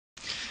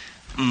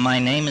My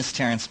name is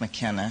Terence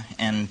Mckenna,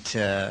 and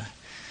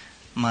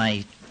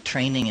my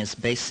training is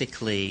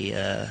basically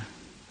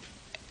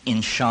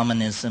in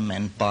shamanism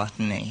and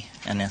botany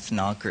and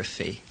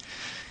ethnography.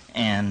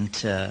 And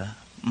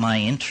my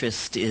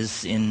interest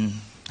is in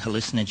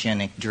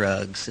hallucinogenic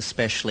drugs,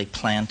 especially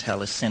plant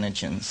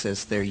hallucinogens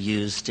as they're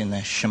used in a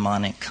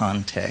shamanic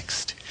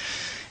context.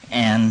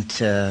 And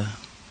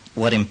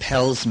what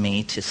impels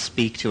me to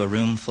speak to a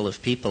room full of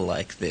people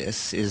like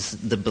this is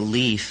the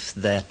belief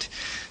that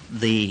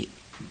the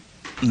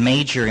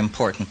major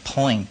important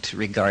point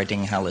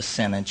regarding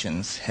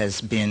hallucinogens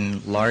has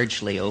been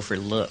largely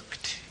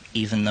overlooked,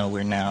 even though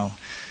we're now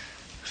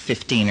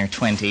 15 or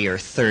 20 or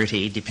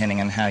 30,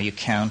 depending on how you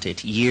count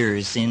it,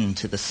 years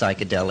into the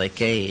psychedelic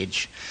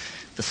age.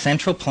 The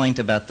central point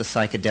about the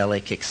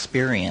psychedelic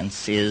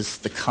experience is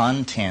the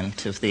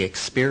content of the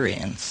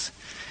experience.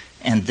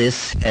 And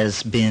this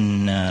has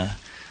been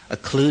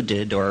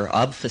occluded or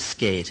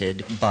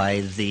obfuscated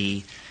by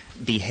the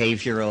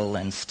behavioral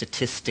and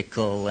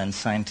statistical and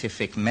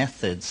scientific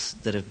methods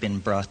that have been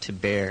brought to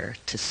bear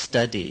to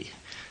study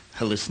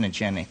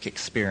hallucinogenic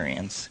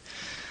experience.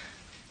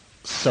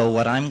 So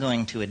what I'm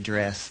going to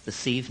address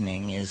this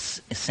evening is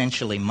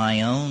essentially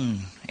my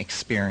own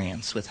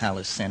experience with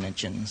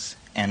hallucinogens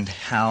and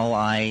how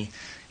I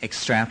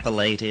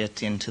extrapolate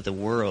it into the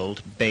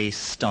world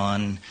based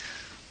on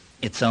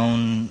its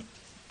own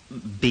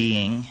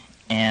being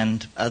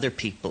and other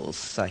people's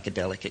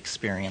psychedelic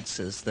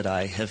experiences that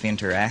I have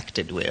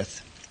interacted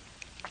with.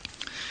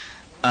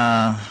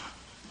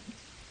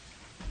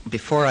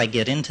 Before I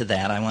get into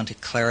that, I want to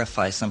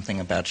clarify something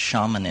about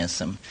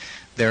shamanism.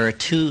 There are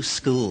two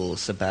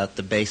schools about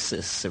the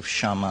basis of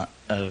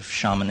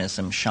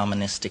shamanism,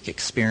 shamanistic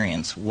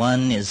experience.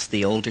 One is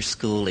the older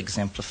school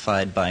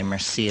exemplified by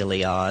Mircea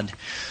Eliade,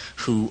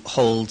 who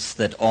holds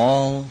that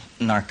all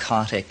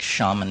narcotic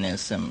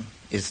shamanism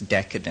is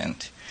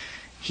decadent.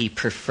 He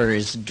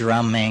prefers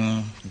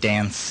drumming,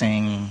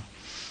 dancing,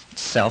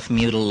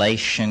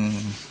 self-mutilation,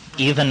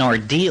 even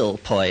ordeal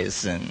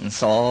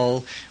poisons,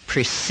 all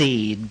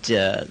precede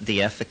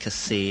the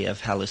efficacy of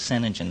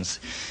hallucinogens.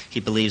 He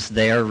believes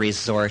they are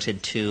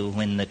resorted to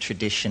when the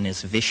tradition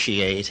is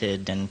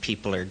vitiated and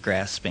people are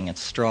grasping at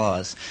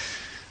straws.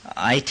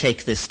 I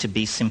take this to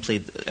be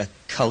simply a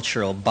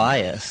cultural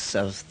bias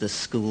of the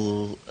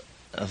school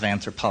of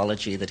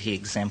anthropology that he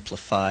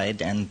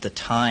exemplified and the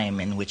time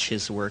in which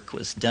his work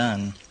was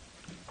done.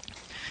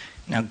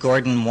 Now,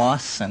 Gordon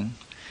Wasson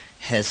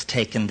has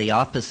taken the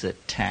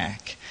opposite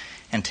tack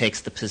and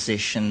takes the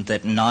position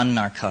that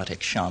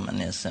non-narcotic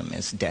shamanism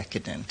is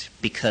decadent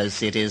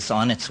because it is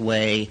on its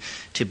way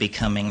to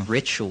becoming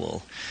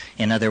ritual.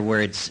 In other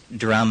words,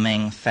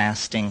 drumming,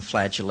 fasting,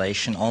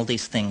 flagellation, all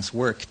these things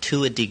work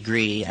to a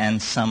degree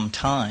and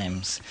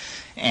sometimes,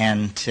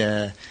 and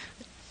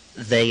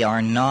they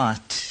are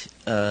not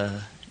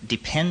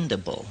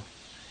dependable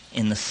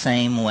in the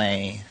same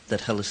way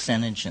that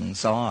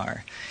hallucinogens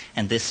are.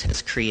 And this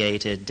has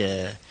created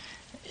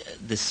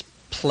this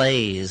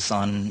plays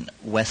on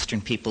Western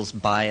people's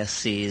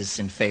biases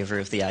in favor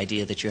of the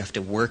idea that you have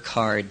to work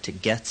hard to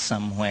get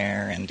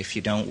somewhere, and if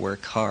you don't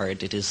work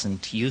hard, it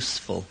isn't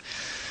useful.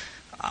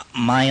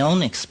 My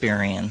own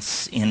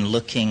experience in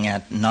looking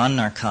at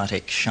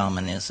non-narcotic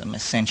shamanism,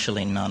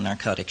 essentially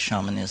non-narcotic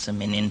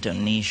shamanism in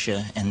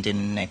Indonesia and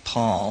in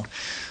Nepal,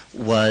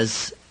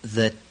 was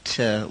that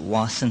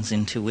Wasson's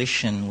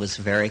intuition was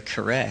very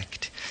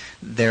correct.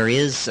 There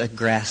is a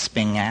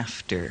grasping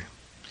after,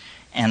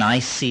 and I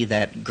see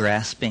that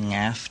grasping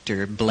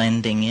after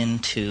blending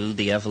into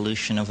the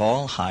evolution of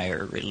all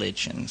higher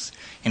religions.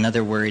 In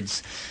other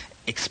words,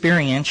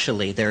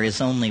 experientially, there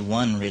is only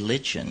one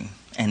religion,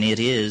 and it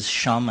is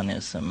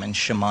shamanism and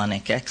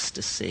shamanic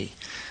ecstasy.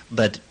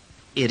 But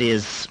it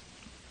is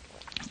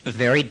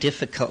very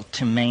difficult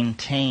to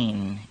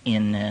maintain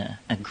in an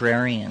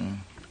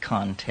agrarian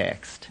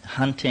context.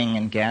 Hunting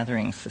and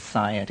gathering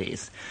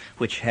societies,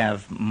 which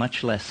have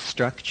much less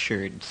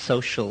structured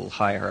social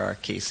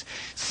hierarchies,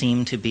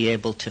 seem to be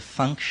able to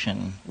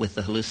function with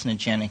the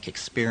hallucinogenic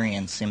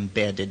experience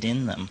embedded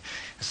in them.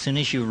 As soon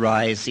as you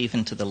rise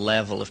even to the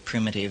level of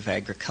primitive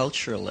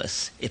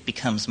agriculturalists, it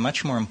becomes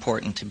much more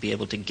important to be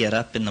able to get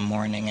up in the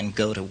morning and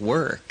go to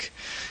work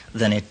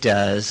than it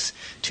does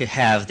to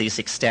have these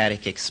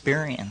ecstatic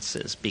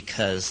experiences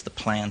because the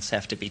plants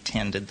have to be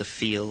tended, the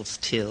fields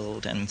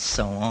tilled, and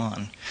so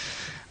on.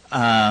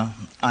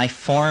 I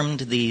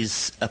formed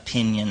these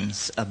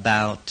opinions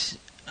about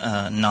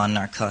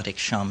non-narcotic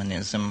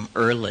shamanism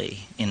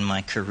early in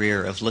my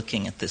career of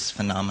looking at this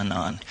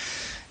phenomenon.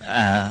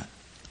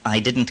 I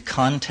didn't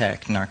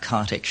contact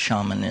narcotic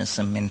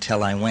shamanism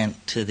until I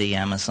went to the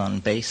Amazon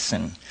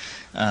basin,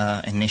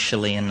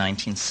 initially in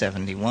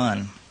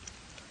 1971.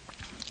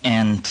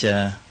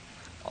 And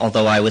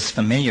although I was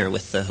familiar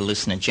with the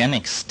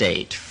hallucinogenic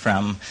state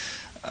from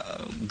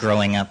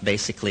growing up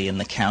basically in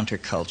the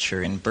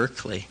counterculture in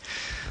Berkeley,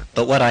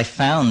 But what I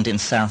found in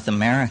South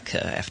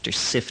America after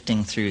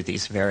sifting through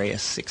these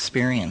various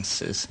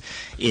experiences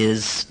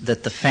is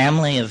that the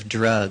family of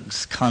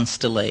drugs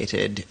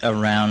constellated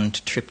around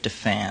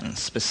tryptophan,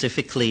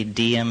 specifically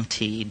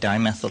DMT,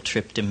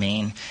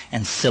 dimethyltryptamine,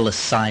 and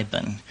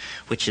psilocybin,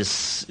 which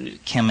is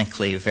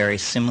chemically very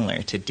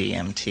similar to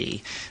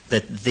DMT,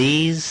 that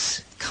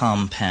these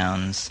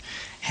compounds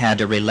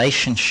had a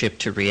relationship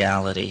to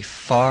reality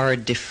far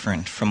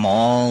different from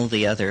all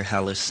the other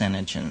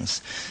hallucinogens.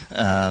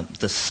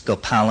 The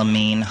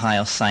scopolamine,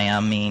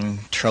 hyoscyamine,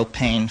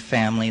 tropane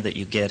family that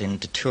you get in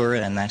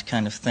datura and that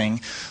kind of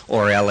thing,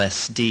 or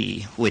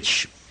LSD,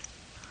 which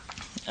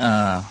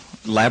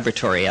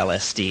laboratory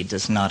LSD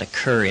does not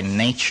occur in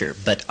nature,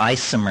 but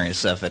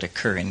isomers of it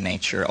occur in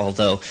nature,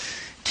 although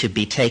to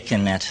be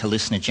taken at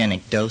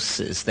hallucinogenic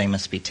doses, they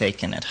must be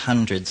taken at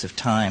hundreds of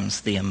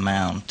times the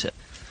amount.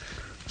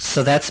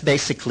 So that's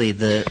basically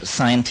the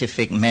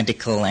scientific,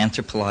 medical,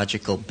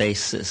 anthropological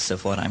basis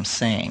of what I'm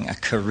saying. A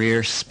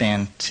career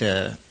spent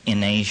in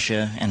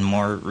Asia and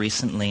more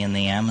recently in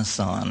the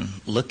Amazon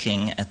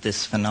looking at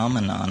this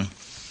phenomenon.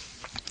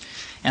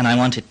 And I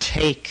want to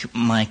take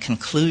my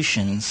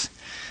conclusions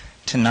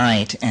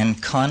tonight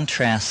and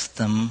contrast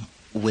them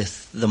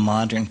with the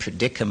modern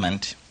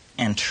predicament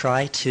and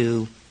try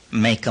to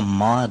make a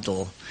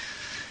model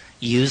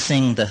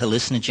using the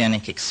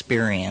hallucinogenic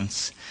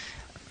experience,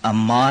 a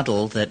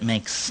model that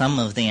makes some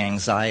of the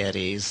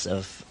anxieties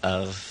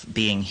of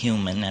being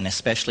human, and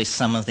especially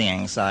some of the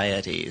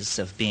anxieties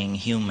of being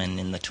human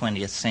in the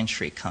 20th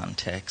century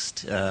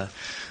context,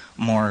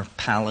 more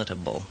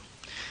palatable.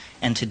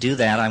 And to do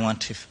that, I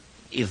want to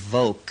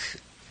evoke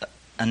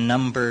a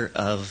number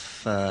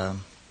of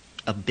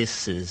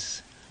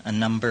abysses, a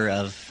number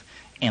of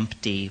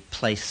empty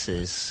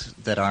places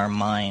that our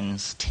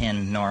minds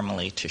tend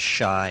normally to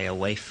shy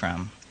away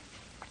from.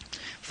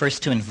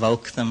 First to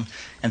invoke them,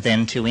 and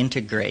then to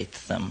integrate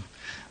them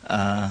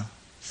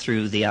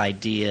through the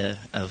idea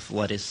of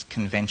what is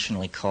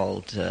conventionally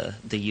called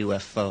the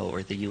UFO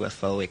or the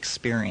UFO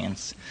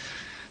experience.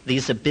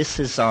 These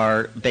abysses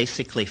are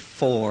basically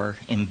four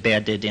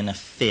embedded in a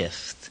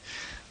fifth.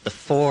 The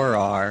four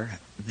are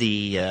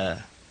the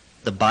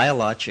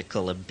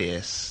biological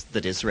abyss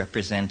that is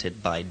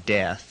represented by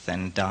death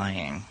and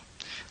dying,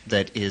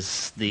 that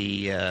is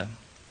the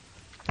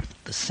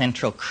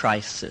central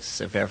crisis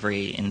of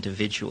every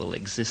individual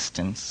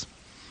existence,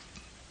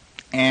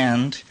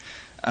 and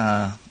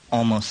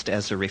almost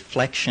as a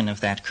reflection of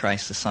that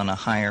crisis on a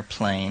higher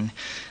plane,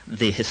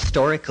 the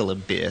historical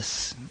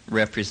abyss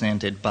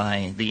represented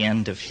by the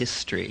end of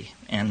history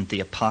and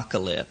the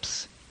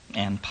apocalypse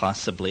and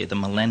possibly the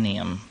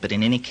millennium, but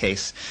in any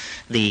case,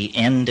 the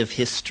end of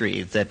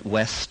history that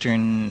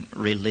Western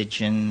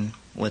religion,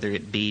 whether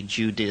it be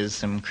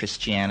Judaism,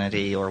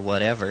 Christianity, or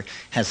whatever,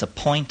 has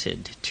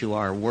appointed to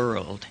our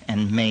world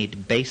and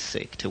made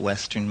basic to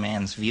Western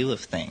man's view of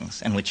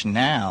things, and which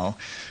now,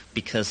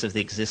 because of the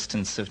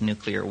existence of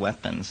nuclear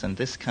weapons and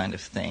this kind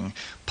of thing,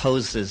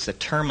 poses a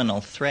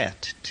terminal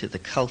threat to the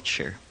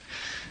culture.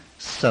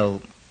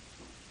 So,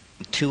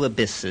 two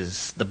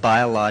abysses, the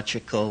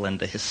biological and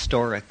the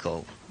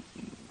historical,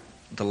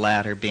 the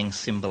latter being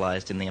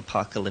symbolized in the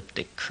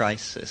apocalyptic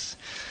crisis.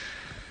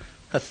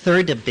 A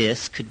third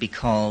abyss could be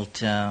called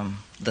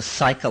the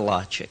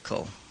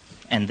psychological,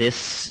 and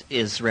this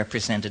is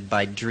represented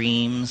by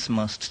dreams,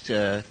 most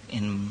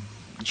in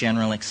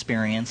general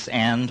experience,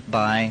 and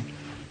by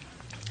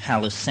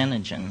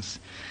hallucinogens.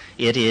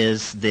 It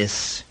is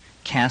this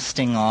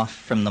casting off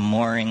from the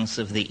moorings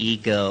of the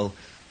ego,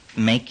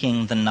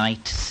 making the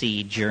night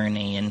sea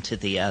journey into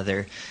the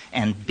other,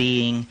 and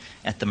being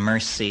at the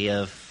mercy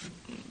of,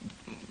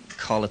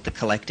 call it the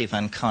collective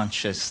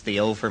unconscious, the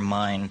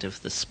overmind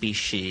of the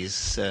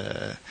species,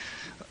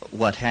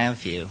 what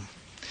have you.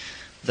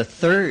 The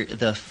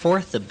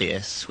fourth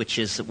abyss, which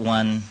is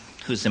one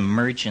whose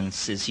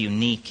emergence is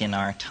unique in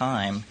our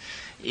time,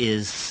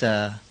 is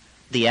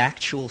the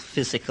actual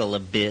physical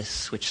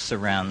abyss which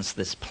surrounds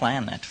this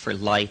planet for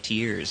light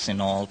years in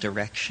all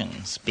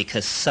directions.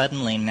 Because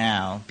suddenly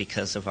now,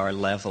 because of our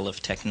level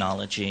of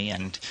technology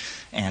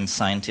and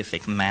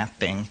scientific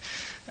mapping,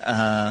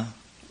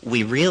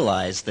 we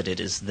realize that it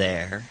is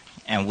there,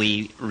 and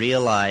we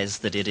realize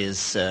that it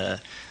is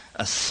a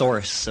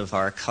source of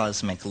our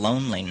cosmic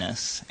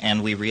loneliness,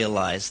 and we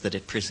realize that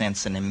it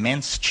presents an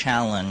immense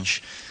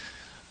challenge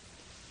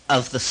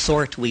of the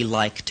sort we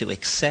like to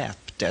accept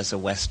as a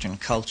Western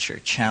culture,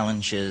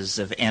 challenges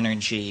of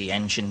energy,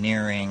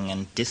 engineering,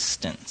 and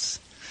distance.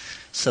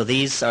 So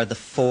these are the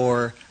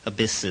four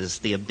abysses: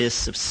 the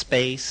abyss of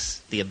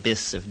space, the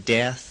abyss of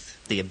death,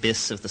 the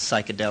abyss of the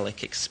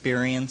psychedelic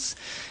experience,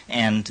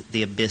 and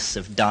the abyss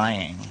of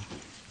dying.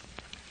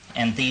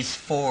 And these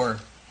four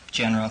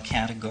general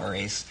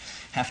categories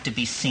have to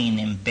be seen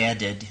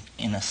embedded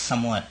in a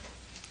somewhat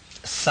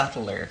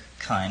subtler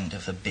kind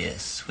of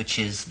abyss, which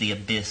is the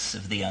abyss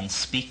of the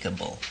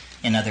unspeakable.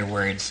 In other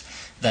words,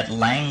 that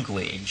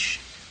language,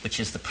 which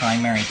is the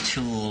primary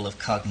tool of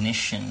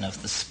cognition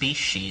of the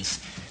species,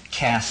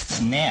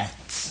 casts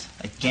nets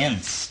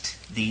against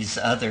these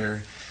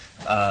other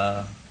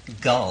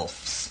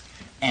gulfs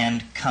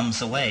and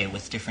comes away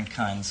with different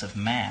kinds of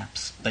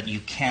maps. But you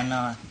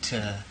cannot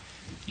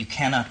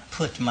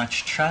put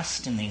much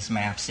trust in these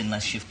maps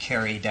unless you've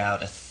carried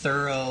out a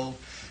thorough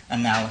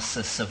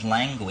analysis of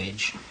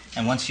language.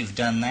 And once you've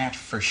done that,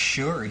 for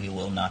sure you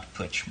will not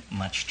put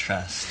much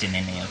trust in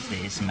any of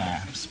these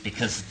maps,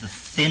 because the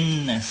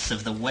thinness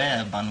of the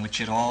web on which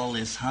it all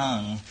is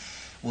hung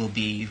will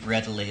be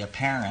readily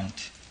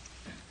apparent.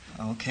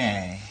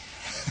 Okay.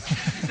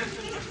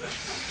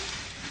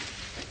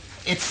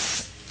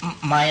 It's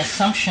my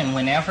assumption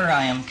whenever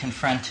I am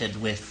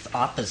confronted with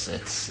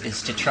opposites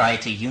is to try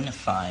to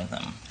unify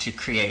them, to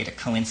create a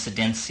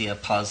coincidentia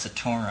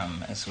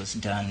positorum, as was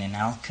done in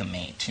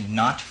alchemy, to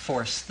not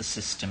force the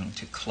system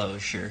to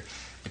closure,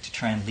 but to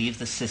try and leave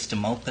the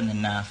system open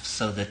enough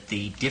so that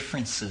the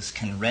differences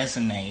can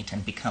resonate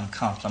and become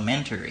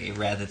complementary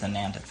rather than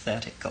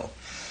antithetical.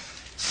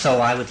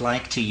 So I would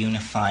like to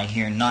unify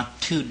here not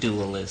two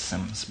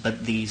dualisms,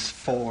 but these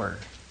four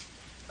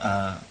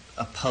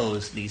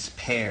oppose, these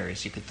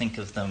pairs. You could think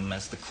of them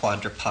as the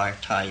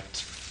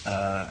quadripartite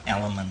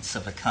elements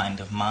of a kind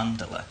of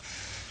mandala.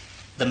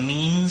 The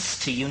means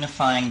to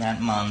unifying that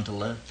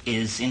mandala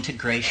is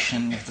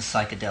integration of the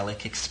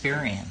psychedelic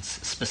experience.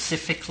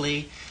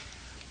 Specifically,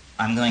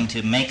 I'm going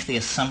to make the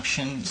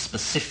assumption,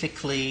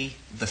 specifically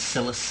the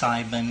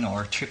psilocybin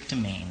or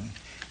tryptamine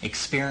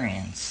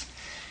experience.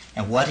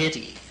 And what it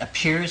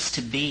appears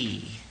to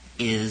be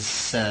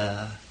is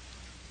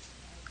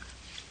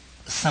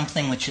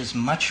something which is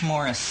much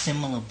more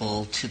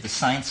assimilable to the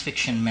science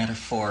fiction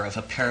metaphor of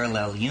a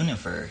parallel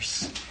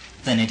universe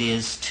than it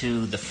is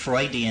to the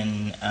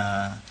Freudian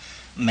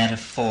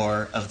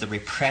metaphor of the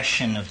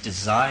repression of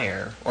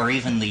desire, or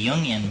even the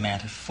Jungian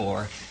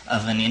metaphor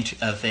of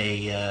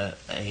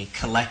a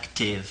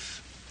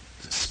collective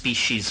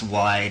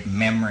species-wide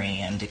memory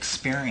and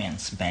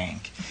experience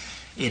bank.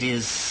 It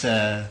is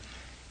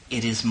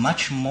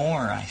much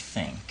more, I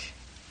think,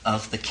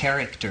 of the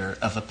character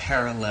of a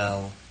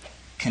parallel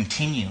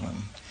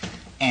continuum.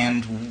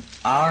 And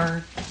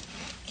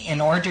in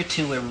order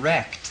to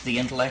erect the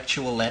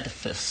intellectual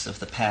edifice of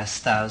the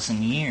past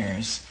 1,000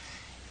 years,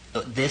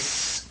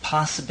 this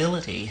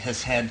possibility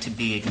has had to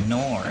be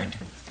ignored,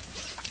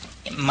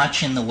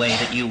 much in the way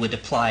that you would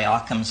apply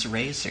Occam's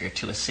razor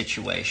to a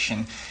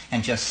situation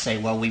and just say,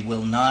 well, we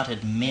will not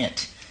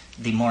admit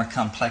the more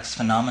complex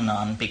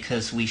phenomenon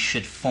because we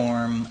should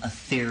form a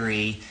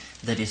theory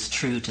that is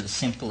true to the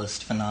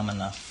simplest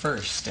phenomena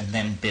first and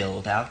then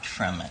build out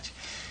from it.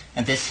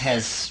 And this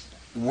has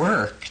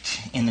worked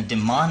in a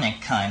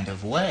demonic kind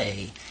of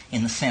way,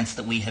 in the sense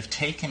that we have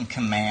taken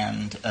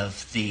command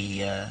of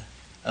the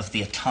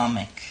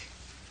atomic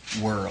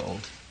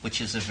world,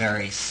 which is a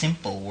very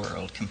simple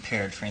world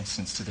compared, for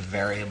instance, to the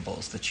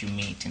variables that you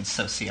meet in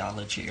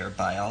sociology or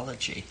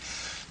biology,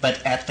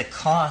 but at the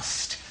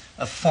cost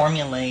of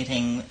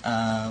formulating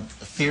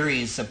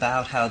theories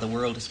about how the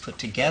world is put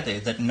together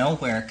that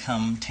nowhere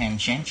come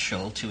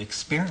tangential to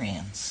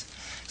experience.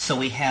 So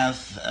we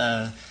have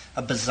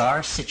a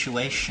bizarre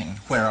situation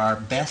where our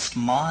best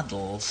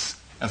models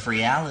of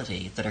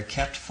reality that are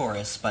kept for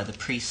us by the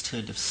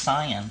priesthood of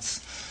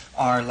science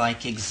are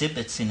like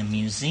exhibits in a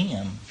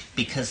museum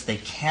because they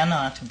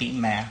cannot be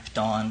mapped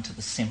on to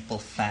the simple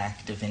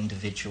fact of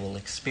individual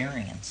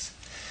experience.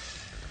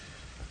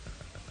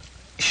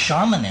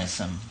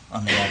 Shamanism,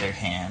 on the other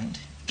hand,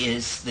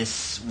 is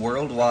this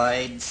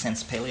worldwide,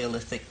 since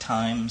Paleolithic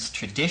times,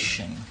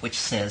 tradition which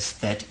says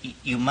that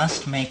you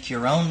must make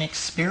your own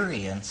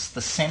experience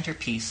the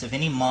centerpiece of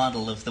any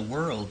model of the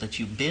world that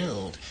you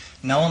build.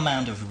 No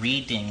amount of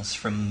readings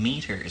from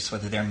meters,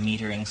 whether they're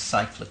metering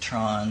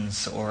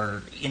cyclotrons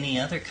or any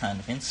other kind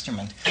of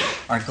instrument,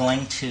 are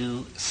going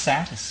to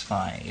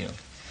satisfy you.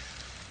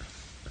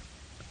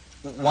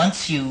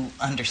 Once you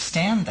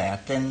understand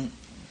that, then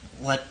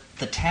what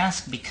the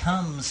task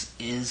becomes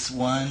is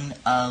one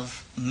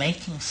of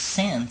making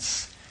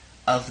sense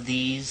of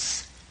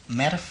these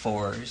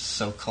metaphors,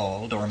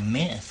 so-called, or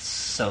myths,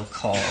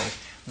 so-called,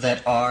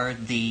 that are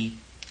the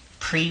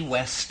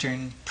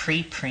pre-Western,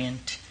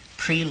 pre-print,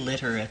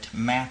 pre-literate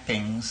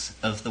mappings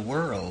of the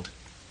world.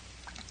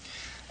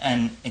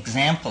 An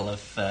example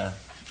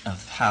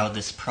of how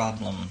this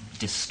problem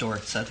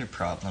distorts other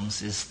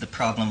problems is the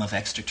problem of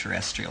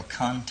extraterrestrial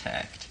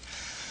contact,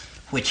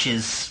 which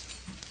is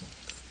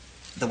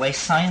the way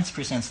science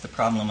presents the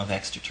problem of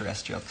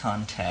extraterrestrial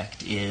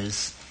contact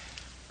is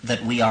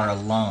that we are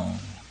alone,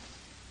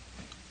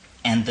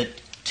 and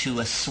that to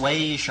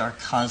assuage our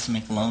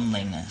cosmic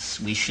loneliness,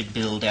 we should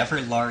build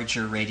ever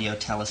larger radio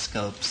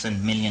telescopes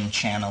and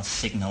million-channel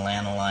signal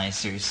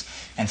analyzers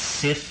and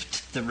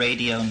sift the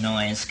radio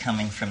noise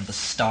coming from the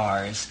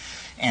stars.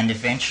 And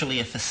eventually,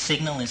 if a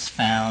signal is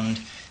found,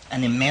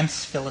 an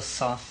immense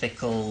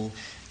philosophical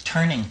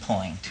turning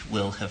point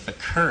will have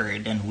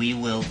occurred, and we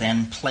will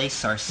then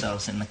place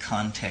ourselves in the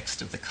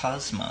context of the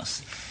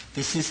cosmos.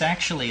 This is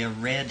actually a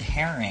red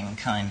herring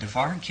kind of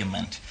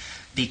argument,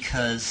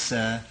 because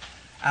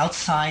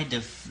outside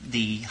of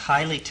the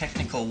highly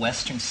technical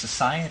Western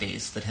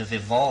societies that have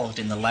evolved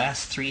in the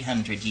last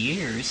 300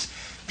 years,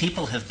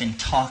 people have been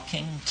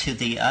talking to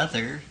the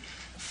other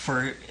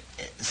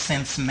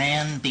since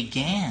man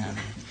began.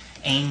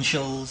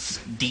 Angels,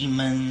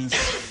 demons,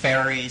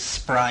 fairies,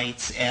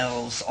 sprites,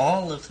 elves,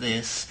 all of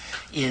this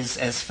is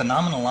as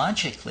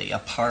phenomenologically a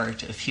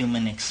part of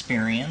human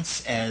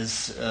experience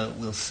as,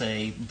 we'll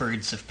say,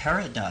 birds of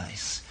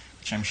paradise,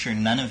 which I'm sure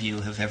none of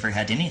you have ever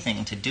had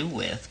anything to do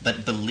with,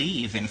 but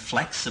believe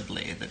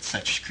inflexibly that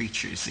such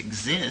creatures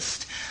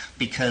exist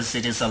because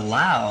it is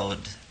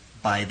allowed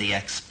by the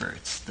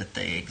experts that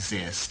they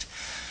exist.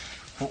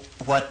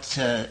 What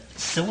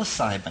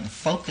psilocybin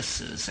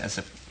focuses as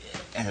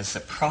a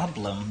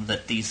problem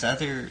that these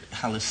other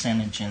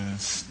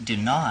hallucinogens do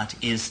not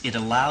is it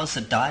allows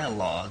a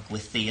dialogue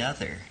with the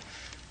other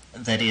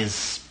that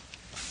is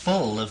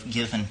full of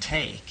give and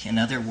take. In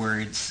other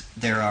words,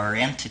 there are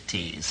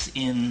entities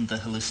in the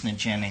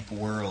hallucinogenic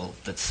world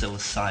that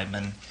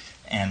psilocybin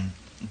and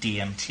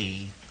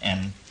DMT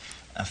and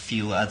a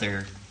few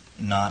other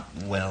not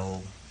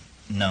well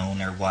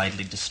known or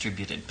widely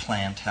distributed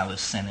plant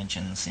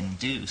hallucinogens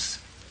induce.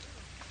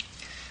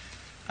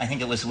 I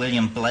think it was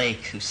William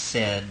Blake who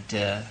said,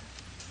 the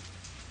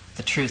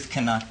truth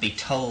cannot be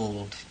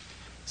told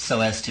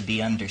so as to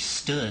be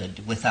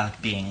understood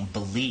without being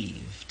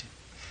believed.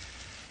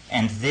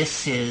 And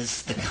this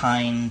is the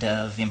kind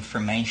of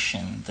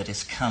information that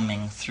is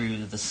coming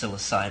through the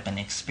psilocybin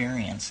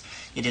experience.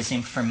 It is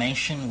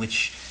information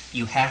which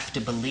you have to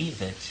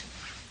believe it.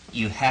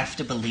 You have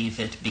to believe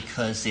it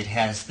because it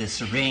has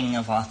this ring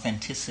of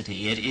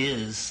authenticity. It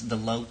is the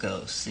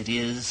logos. It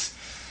is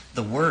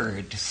the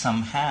word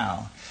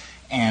somehow.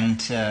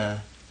 And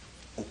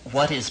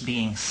what is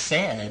being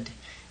said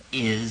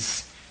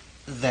is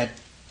that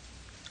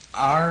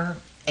our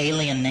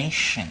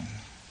alienation,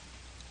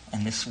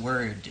 and this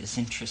word is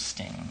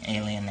interesting,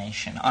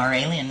 alienation, our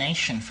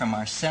alienation from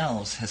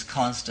ourselves has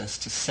caused us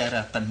to set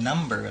up a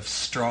number of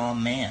straw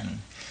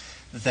men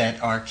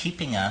that are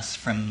keeping us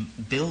from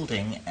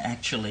building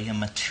actually a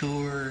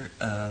mature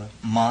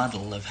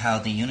model of how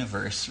the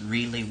universe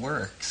really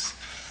works.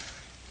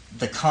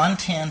 The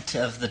content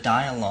of the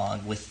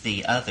dialogue with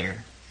the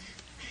other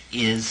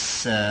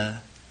is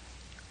a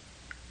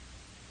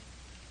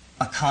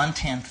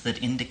content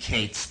that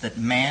indicates that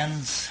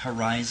man's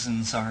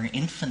horizons are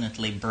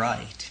infinitely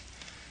bright,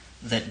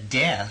 that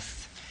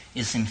death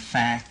is in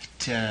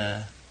fact,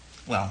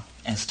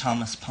 as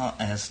Thomas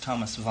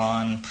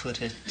Vaughan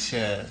put it,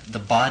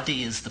 the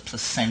body is the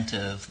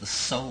placenta of the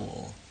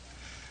soul.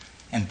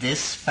 And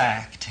this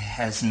fact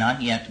has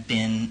not yet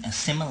been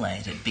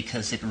assimilated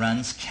because it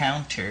runs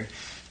counter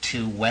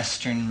to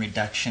Western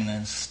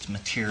reductionist,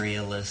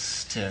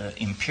 materialist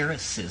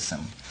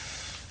empiricism.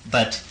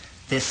 But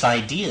this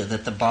idea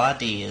that the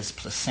body is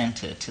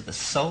placenta to the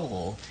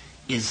soul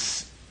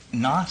is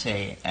not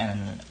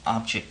an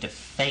object of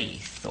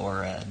faith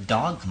or a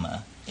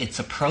dogma. It's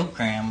a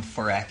program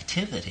for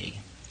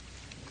activity.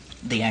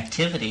 The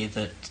activity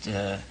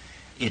that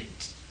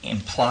it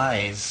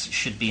implies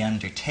should be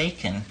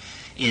undertaken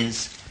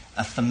is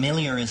a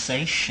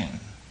familiarization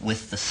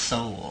with the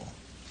soul.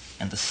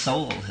 And the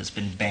soul has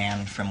been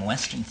banned from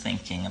Western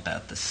thinking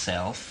about the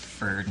self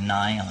for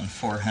nigh on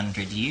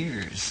 400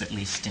 years, at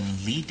least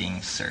in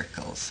leading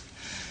circles.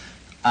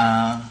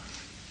 But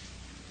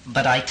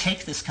I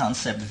take this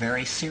concept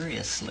very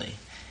seriously.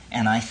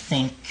 And I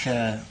think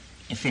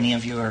if any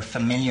of you are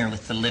familiar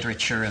with the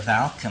literature of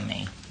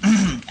alchemy,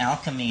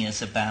 alchemy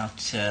is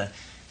about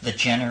the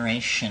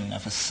generation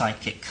of a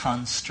psychic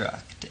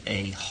construct,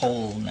 a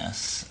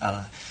wholeness,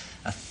 a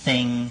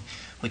thing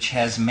which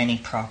has many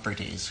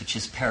properties, which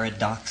is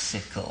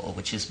paradoxical,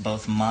 which is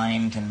both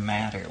mind and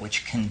matter,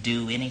 which can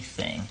do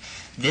anything.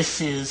 This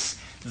is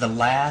the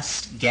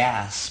last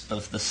gasp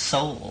of the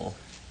soul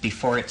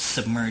before it's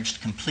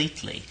submerged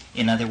completely.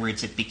 In other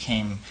words, it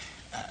became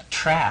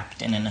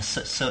trapped in an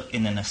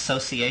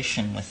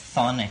association with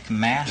chthonic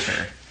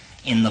matter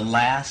in the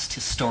last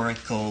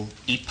historical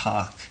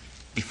epoch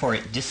before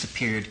it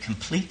disappeared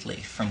completely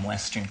from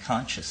Western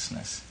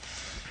consciousness.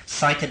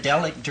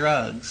 Psychedelic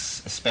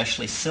drugs,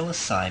 especially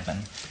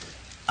psilocybin,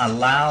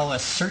 allow a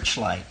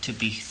searchlight to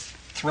be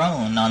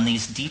thrown on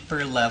these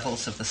deeper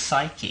levels of the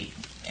psyche,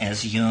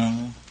 as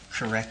Jung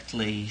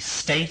correctly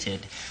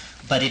stated,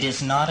 but it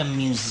is not a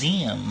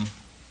museum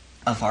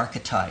of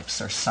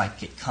archetypes or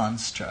psychic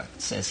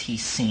constructs, as he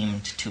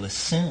seemed to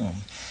assume.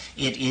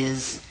 It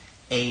is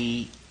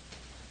a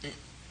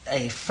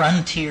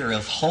frontier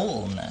of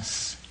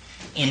wholeness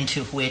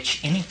into which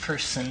any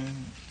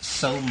person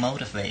so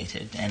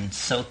motivated and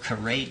so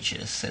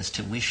courageous as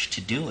to wish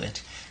to do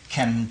it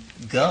can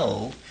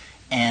go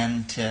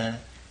and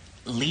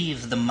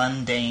leave the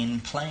mundane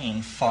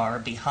plane far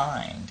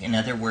behind. In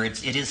other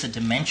words, it is a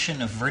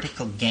dimension of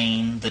vertical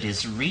gain that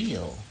is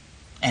real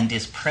and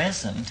is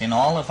present in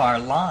all of our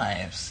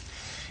lives,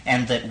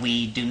 and that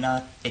we do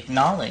not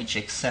acknowledge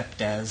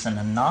except as an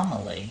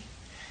anomaly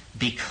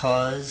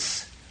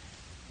because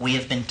we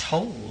have been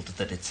told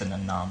that it's an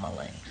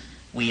anomaly.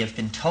 we have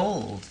been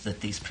told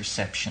that these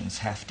perceptions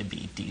have to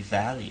be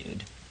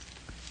devalued.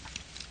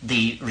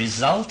 The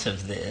result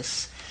of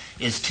this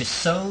is to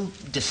so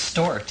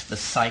distort the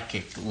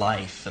psychic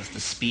life of the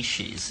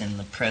species in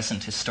the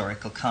present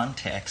historical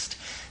context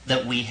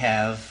that we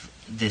have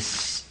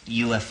this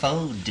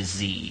UFO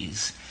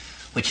disease,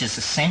 which is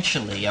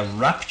essentially a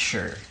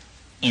rupture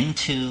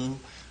into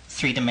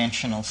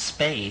three-dimensional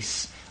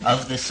space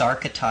of this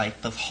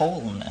archetype of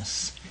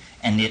wholeness.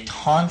 And it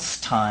haunts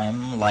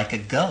time like a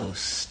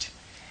ghost.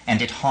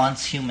 And it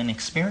haunts human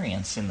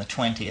experience in the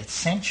 20th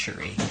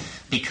century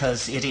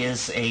because it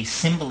is a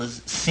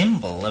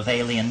symbol of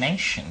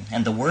alienation.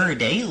 And the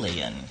word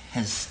alien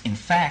has, in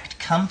fact,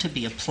 come to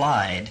be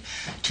applied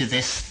to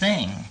this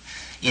thing.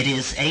 It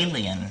is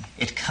alien.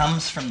 It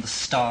comes from the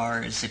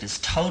stars. It is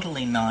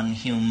totally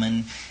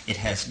non-human. It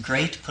has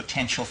great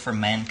potential for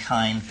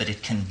mankind, but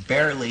it can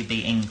barely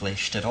be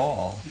Englished at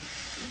all.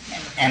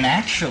 And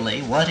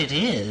actually, what it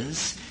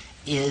is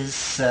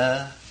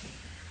the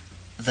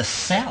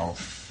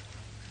self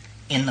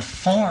in the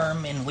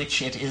form in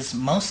which it is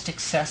most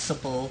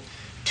accessible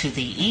to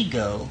the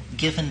ego,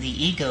 given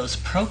the ego's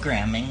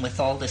programming with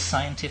all this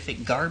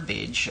scientific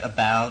garbage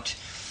about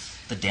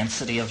the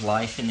density of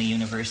life in the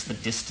universe, the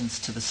distance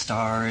to the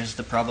stars,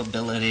 the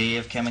probability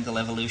of chemical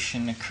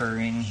evolution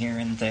occurring here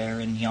and there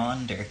and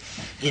yonder.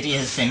 It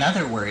is, in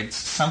other words,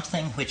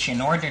 something which,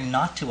 in order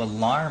not to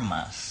alarm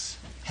us,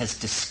 has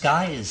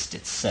disguised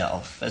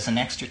itself as an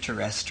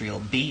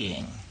extraterrestrial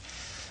being,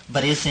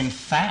 but is in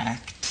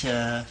fact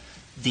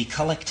the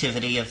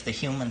collectivity of the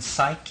human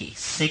psyche,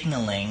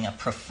 signaling a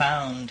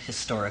profound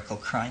historical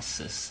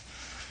crisis.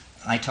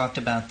 I talked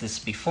about this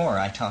before.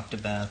 I talked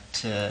about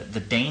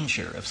the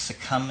danger of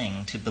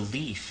succumbing to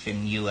belief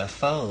in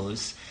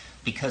UFOs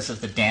because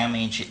of the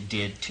damage it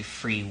did to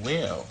free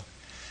will.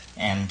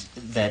 And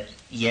that,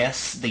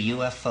 yes, the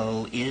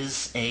UFO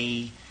is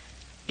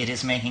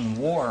making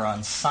war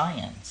on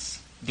science,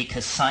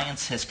 because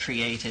science has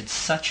created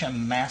such a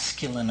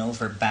masculine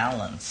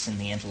overbalance in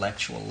the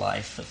intellectual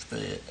life of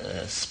the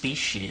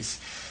species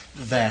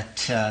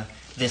that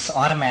this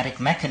automatic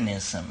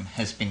mechanism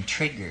has been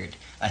triggered.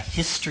 A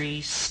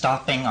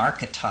history-stopping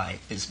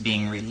archetype is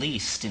being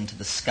released into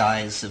the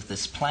skies of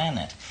this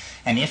planet.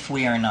 And if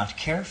we are not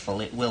careful,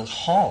 it will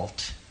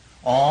halt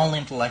all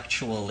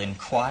intellectual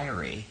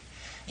inquiry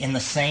in the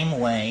same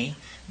way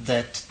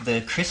that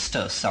the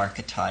Christos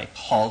archetype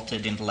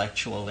halted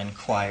intellectual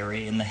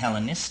inquiry in the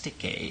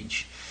Hellenistic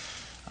age.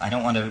 I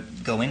don't want to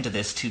go into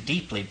this too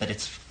deeply, but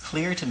it's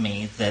clear to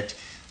me that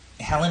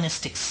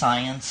Hellenistic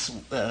science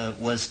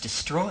was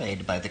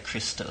destroyed by the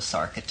Christos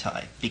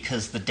archetype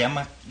because the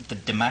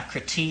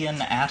Democritean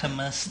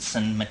atomists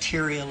and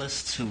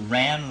materialists who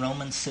ran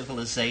Roman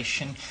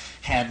civilization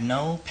had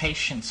no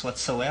patience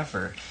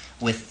whatsoever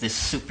with this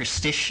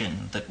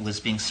superstition that was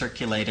being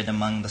circulated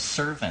among the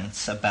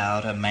servants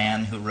about a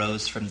man who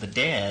rose from the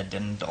dead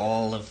and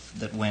all of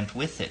that went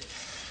with it.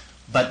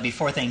 But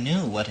before they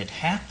knew what had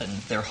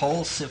happened, their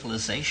whole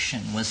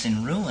civilization was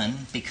in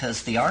ruin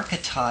because the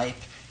archetype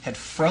had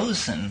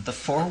frozen the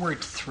forward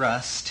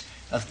thrust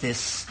of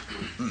this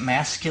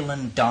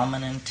masculine,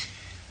 dominant,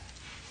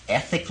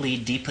 ethically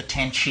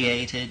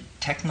depotentiated,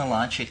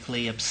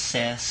 technologically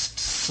obsessed,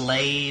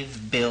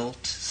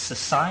 slave-built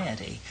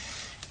society.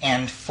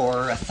 And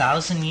for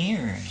 1,000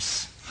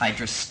 years,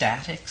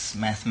 hydrostatics,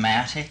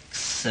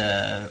 mathematics,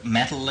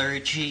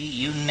 metallurgy,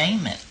 you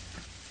name it,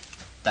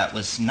 that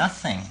was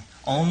nothing.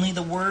 Only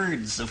the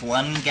words of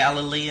one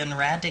Galilean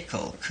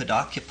radical could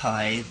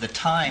occupy the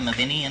time of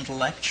any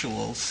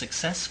intellectual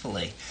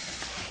successfully.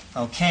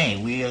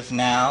 Okay, we have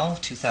now,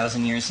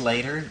 2,000 years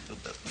later,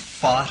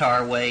 fought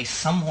our way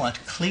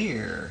somewhat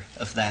clear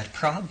of that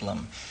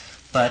problem.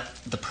 But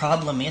the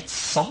problem it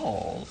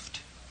solved,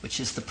 which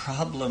is the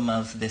problem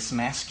of this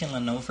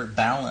masculine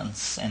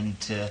overbalance and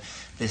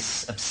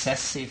this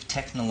obsessive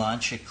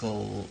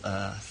technological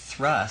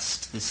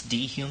thrust, this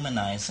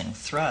dehumanizing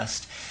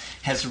thrust,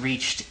 has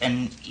reached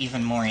an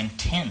even more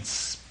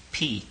intense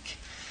peak.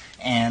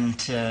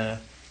 And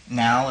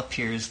now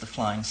appears the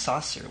flying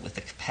saucer with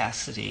the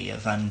capacity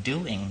of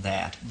undoing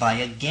that by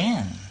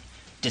again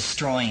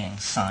destroying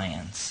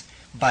science,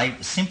 by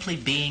simply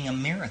being a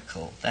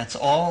miracle. That's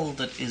all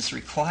that is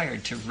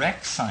required to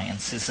wreck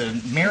science, is a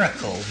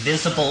miracle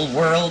visible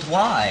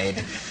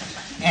worldwide.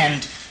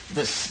 And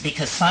this,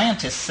 because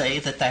scientists say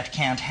that that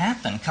can't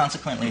happen.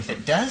 Consequently, if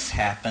it does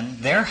happen,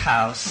 their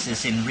house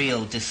is in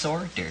real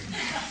disorder.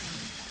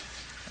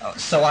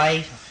 So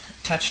I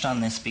touched on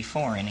this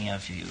before, any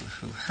of you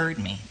who heard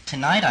me.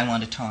 Tonight I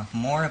want to talk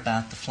more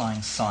about the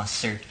flying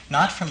saucer,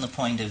 not from the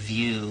point of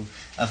view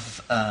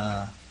of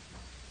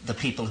the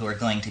people who are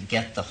going to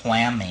get the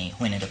whammy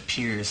when it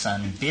appears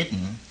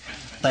unbidden,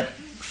 but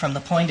from the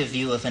point of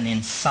view of an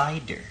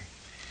insider.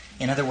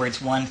 In other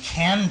words, one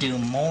can do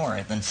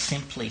more than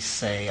simply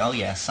say, oh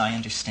yes, I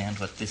understand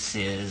what this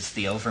is.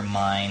 The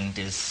overmind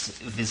is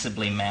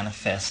visibly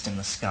manifest in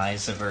the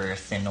skies of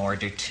Earth in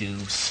order to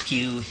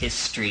skew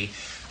history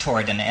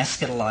toward an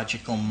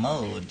eschatological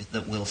mode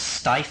that will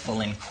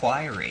stifle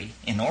inquiry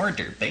in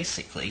order,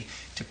 basically,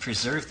 to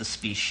preserve the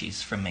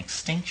species from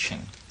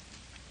extinction.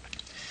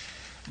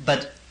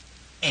 But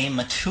a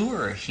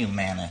mature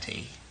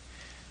humanity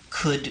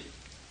could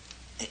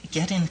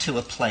get into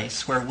a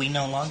place where we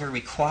no longer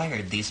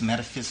required these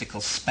metaphysical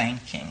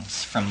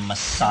spankings from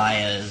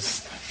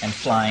messiahs and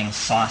flying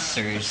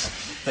saucers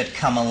that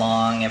come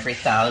along every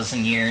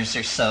 1,000 years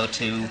or so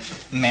to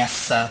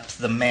mess up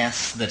the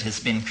mess that has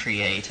been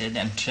created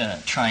and to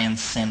try and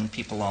send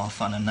people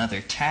off on another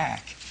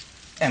tack.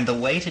 And the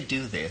way to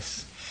do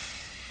this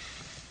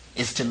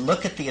is to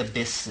look at the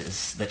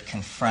abysses that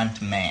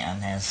confront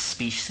man as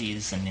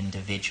species and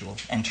individual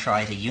and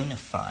try to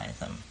unify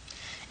them.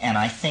 And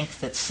I think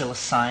that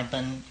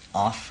psilocybin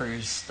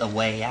offers a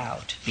way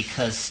out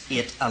because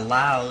it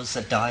allows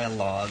a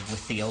dialogue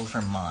with the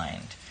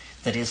overmind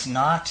that is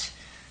not,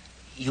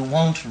 you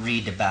won't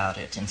read about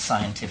it in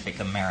Scientific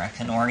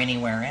American or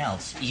anywhere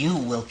else. You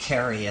will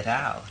carry it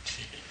out.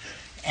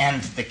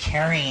 And the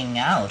carrying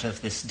out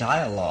of this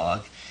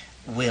dialogue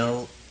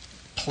will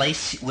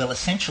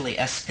essentially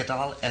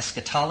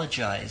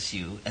eschatologize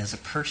you as a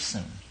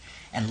person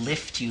and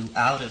lift you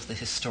out of the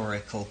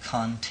historical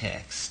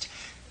context.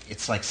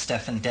 It's like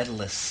Stephen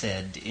Dedalus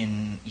said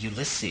in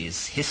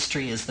Ulysses,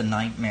 history is the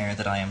nightmare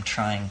that I am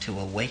trying to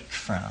awake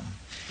from.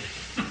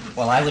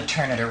 Well, I would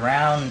turn it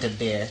around a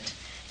bit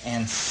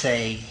and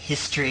say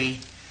history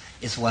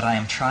is what I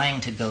am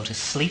trying to go to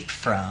sleep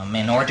from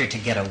in order to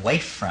get away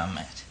from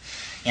it.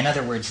 In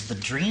other words, the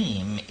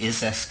dream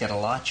is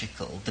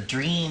eschatological. The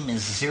dream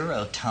is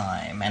zero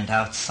time and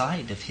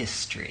outside of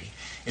history.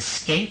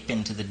 Escape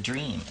into the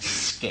dream.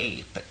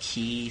 Escape, a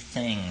key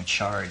thing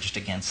charged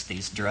against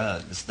these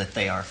drugs, that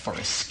they are for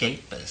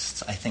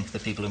escapists. I think the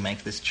people who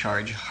make this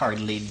charge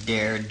hardly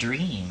dare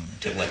dream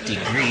to what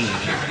degree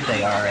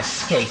they are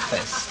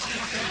escapist.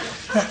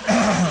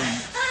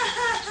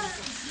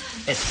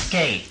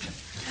 Escape.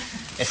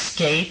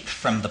 Escape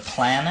from the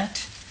planet,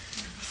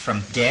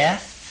 from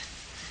death,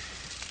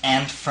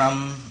 and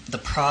from the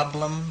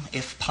problem,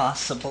 if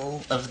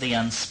possible, of the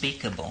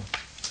unspeakable.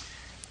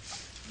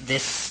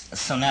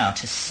 So now,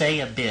 to say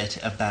a bit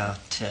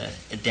about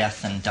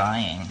death and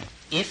dying,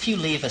 if you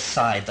leave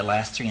aside the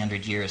last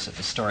 300 years of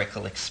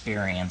historical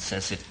experience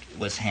as it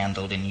was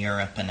handled in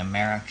Europe and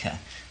America,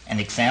 and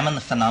examine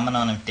the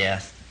phenomenon of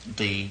death,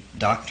 the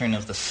doctrine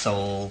of the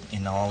soul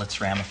in all its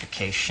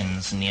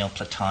ramifications,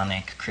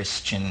 Neoplatonic,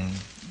 Christian,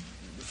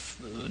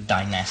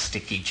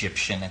 dynastic,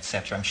 Egyptian,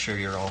 etc. I'm sure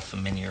you're all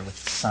familiar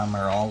with some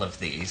or all of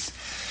these.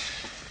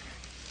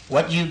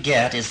 What you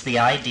get is the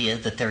idea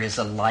that there is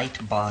a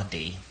light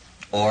body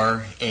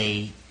or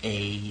a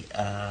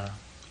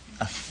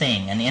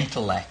thing, an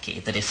intellecty,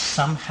 that is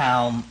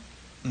somehow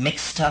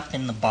mixed up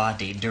in the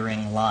body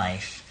during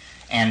life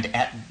and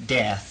at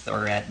death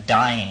or at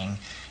dying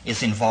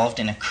is involved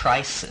in a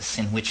crisis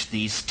in which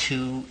these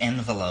two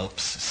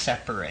envelopes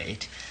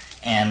separate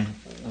and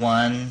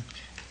one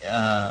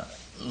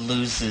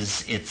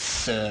loses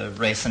its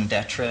raison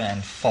d'etre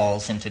and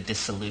falls into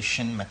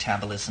dissolution,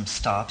 metabolism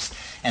stops,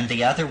 and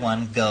the other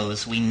one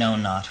goes we know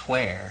not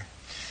where.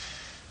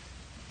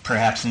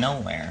 Perhaps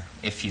nowhere,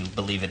 if you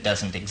believe it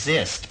doesn't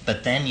exist.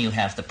 But then you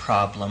have the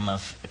problem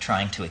of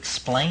trying to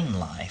explain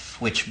life,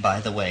 which,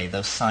 by the way,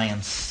 though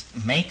science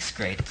makes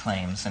great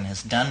claims and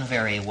has done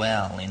very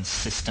well in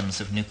systems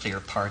of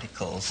nuclear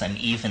particles and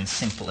even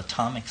simple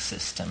atomic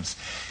systems,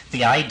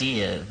 the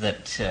idea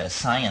that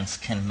science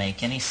can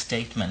make any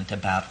statement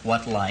about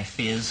what life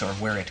is or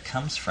where it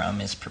comes from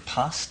is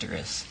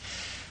preposterous.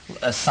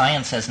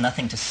 Science has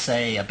nothing to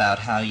say about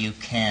how you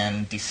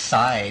can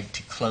decide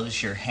to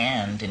close your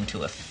hand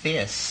into a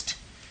fist,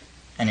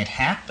 and it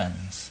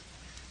happens.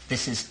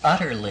 This is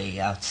utterly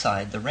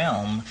outside the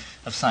realm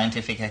of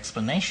scientific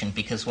explanation,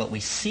 because what we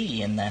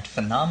see in that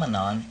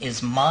phenomenon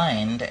is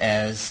mind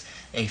as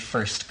a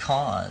first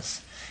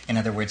cause. In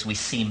other words, we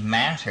see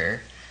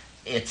matter.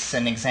 It's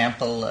an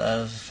example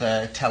of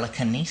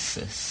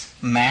telekinesis.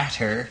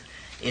 Matter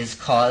is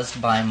caused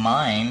by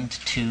mind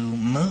to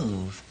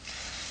move.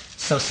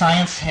 So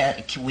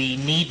we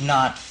need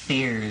not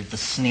fear the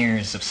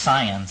sneers of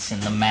science in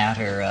the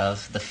matter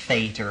of the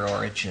fate or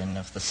origin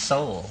of the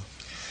soul.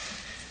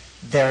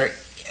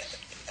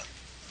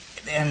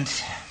 And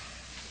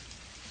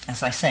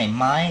as I say,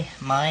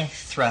 my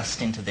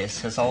thrust into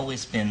this has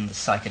always been the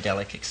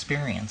psychedelic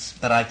experience,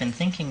 but I've been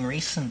thinking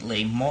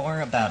recently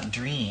more about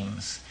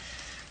dreams,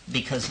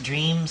 because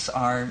dreams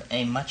are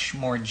a much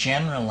more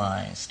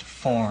generalized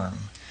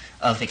form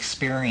of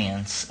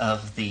experience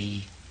of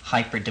the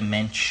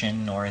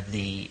hyperdimension or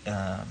the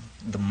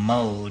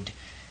mode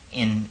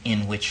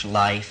in which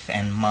life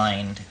and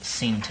mind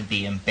seem to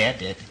be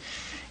embedded.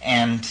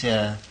 And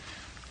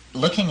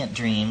looking at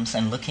dreams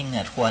and looking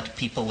at what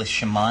people with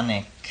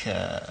shamanic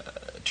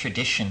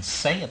traditions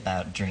say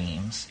about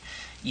dreams,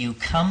 you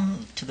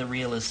come to the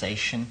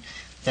realization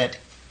that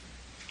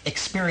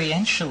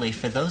experientially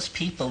for those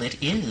people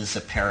it is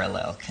a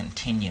parallel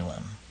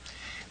continuum.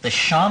 The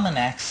shaman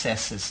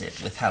accesses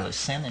it with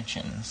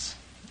hallucinogens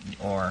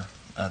or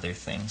other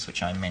things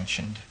which I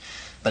mentioned,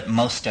 but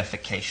most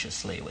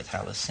efficaciously with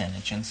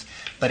hallucinogens.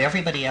 But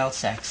everybody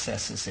else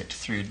accesses it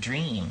through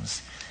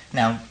dreams.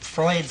 Now,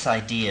 Freud's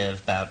idea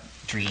about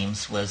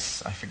dreams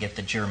was, I forget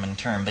the German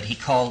term, but he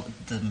called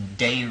them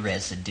day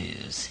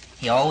residues.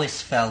 He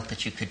always felt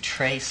that you could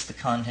trace the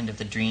content of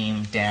the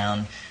dream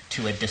down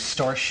to a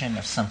distortion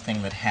of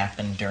something that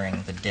happened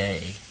during the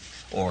day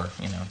or,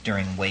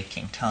 during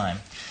waking time.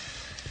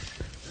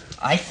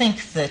 I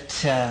think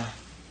that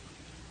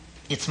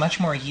it's much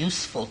more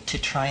useful to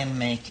try and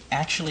make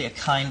actually a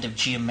kind of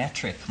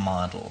geometric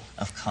model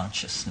of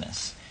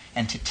consciousness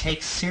and to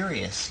take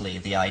seriously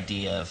the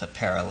idea of a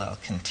parallel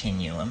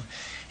continuum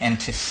and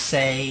to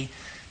say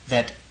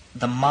that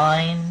the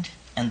mind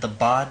and the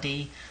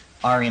body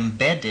are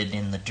embedded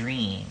in the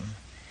dream,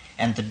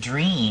 and the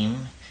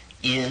dream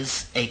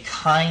is a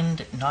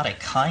kind, not a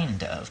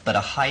kind of, but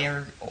a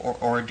higher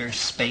order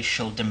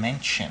spatial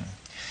dimension,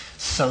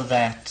 so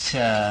that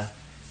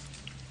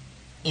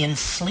in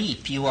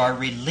sleep you are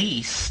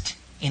released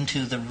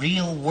into the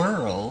real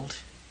world,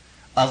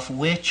 of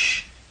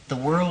which the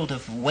world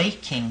of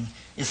waking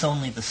is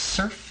only the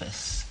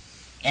surface.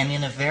 And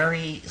in a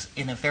very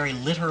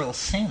literal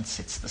sense,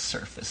 it's the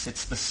surface.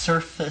 It's the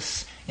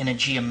surface in a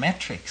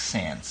geometric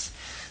sense,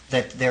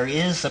 that there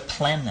is a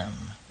plenum,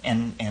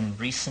 and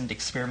recent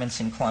experiments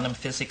in quantum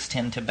physics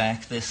tend to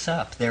back this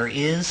up. There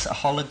is a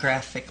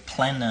holographic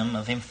plenum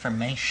of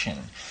information.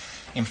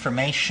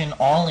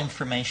 All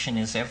information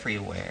is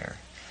everywhere.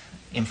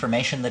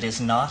 Information that is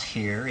not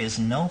here is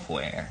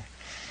nowhere.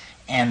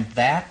 And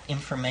that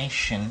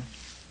information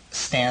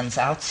stands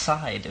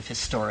outside of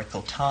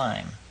historical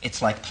time.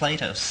 It's like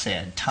Plato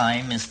said,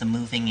 time is the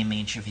moving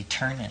image of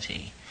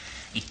eternity.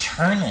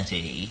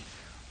 Eternity,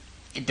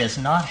 it does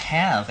not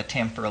have a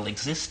temporal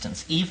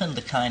existence, even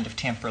the kind of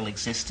temporal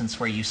existence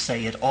where you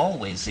say it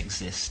always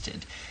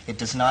existed. It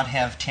does not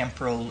have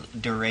temporal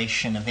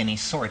duration of any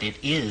sort. It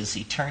is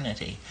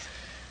eternity.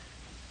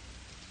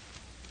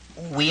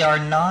 We are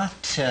not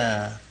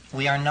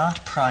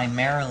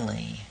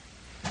primarily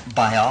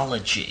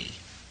biology,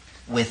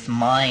 with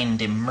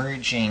mind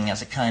emerging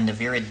as a kind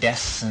of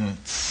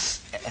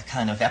iridescence, a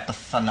kind of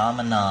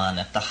epiphenomenon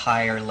at the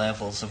higher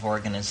levels of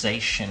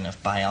organization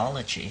of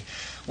biology.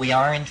 We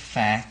are, in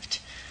fact,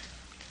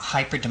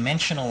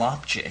 hyperdimensional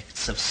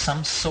objects of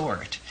some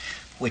sort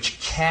which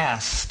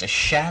cast a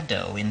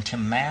shadow into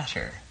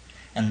matter.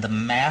 And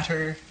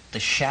the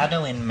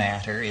shadow in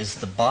matter is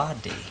the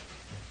body.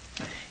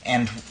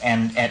 And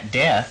at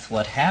death,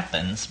 what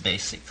happens,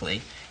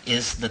 basically,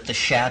 is that the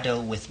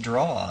shadow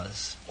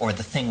withdraws, or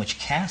the thing which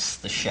casts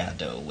the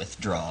shadow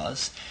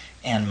withdraws,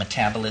 and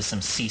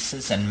metabolism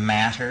ceases, and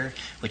matter,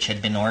 which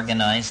had been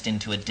organized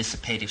into a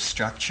dissipative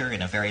structure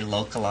in a very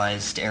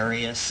localized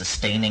area,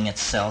 sustaining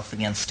itself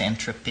against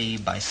entropy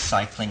by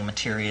cycling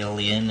material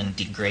in and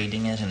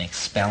degrading it and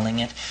expelling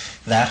it,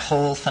 that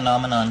whole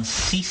phenomenon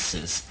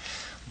ceases.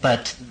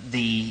 But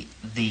the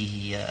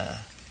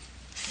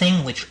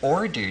thing which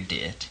ordered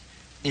it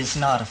is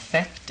not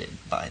affected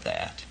by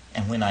that.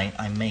 And when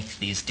I make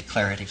these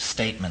declarative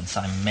statements,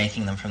 I'm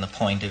making them from the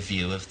point of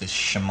view of this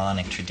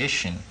shamanic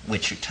tradition,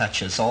 which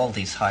touches all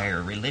these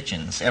higher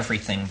religions.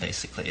 Everything,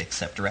 basically,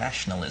 except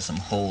rationalism,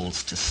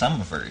 holds to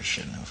some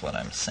version of what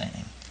I'm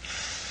saying.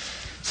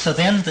 So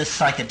then the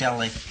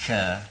psychedelic,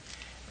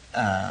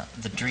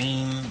 the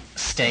dream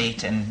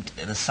state and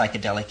the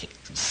psychedelic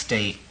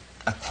state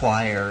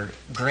acquire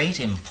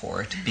great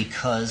import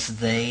because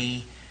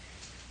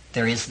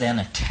there is then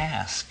a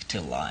task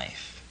to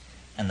life.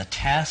 And the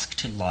task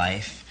to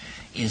life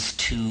is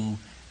to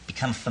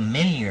become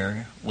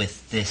familiar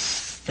with this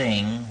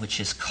thing which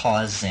is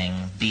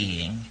causing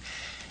being,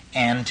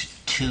 and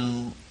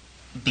to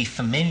be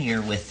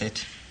familiar with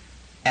it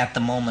at the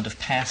moment of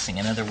passing.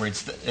 In other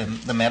words,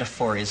 the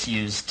metaphor is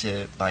used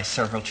by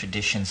several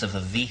traditions of a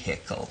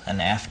vehicle,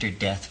 an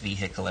after-death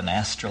vehicle, an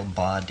astral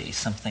body,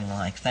 something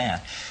like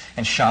that.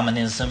 And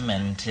shamanism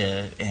and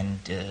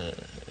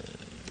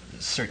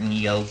certain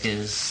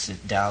yogas,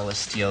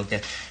 Taoist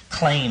yoga,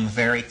 claim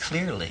very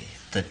clearly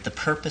that the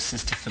purpose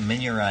is to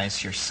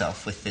familiarize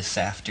yourself with this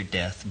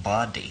after-death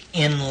body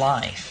in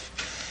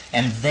life.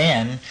 And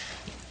then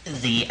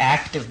the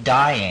act of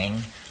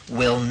dying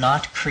will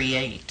not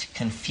create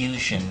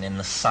confusion in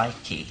the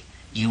psyche.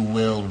 You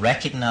will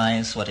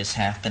recognize what is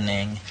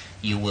happening,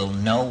 you will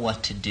know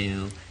what to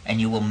do, and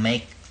you will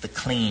make the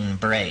clean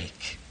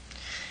break.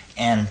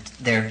 And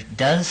there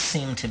does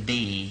seem to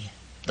be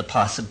the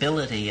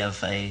possibility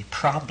of a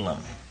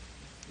problem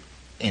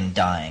in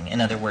dying.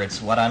 In other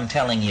words, what I'm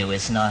telling you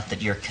is not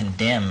that you're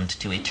condemned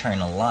to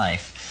eternal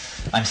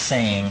life. I'm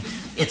saying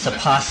it's a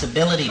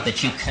possibility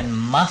that you can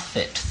muff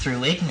it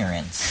through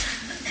ignorance.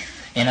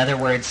 In other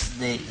words,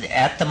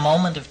 at the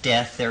moment of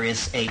death, there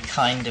is a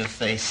kind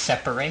of a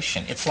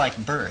separation. It's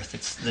like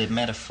birth. The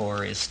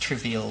metaphor is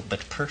trivial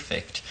but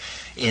perfect.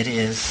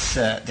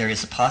 There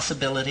is a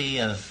possibility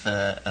of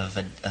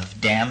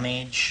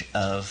damage,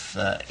 of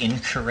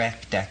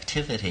incorrect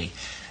activity.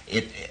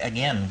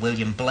 Again,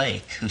 William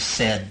Blake, who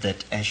said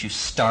that as you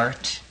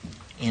start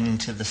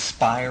into the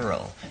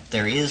spiral,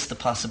 there is the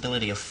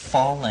possibility of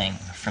falling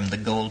from the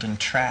golden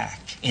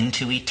track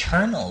into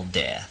eternal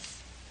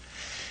death.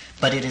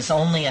 But it is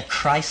only a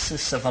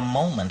crisis of a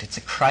moment. It's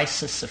a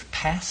crisis of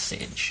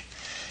passage.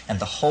 And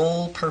the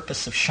whole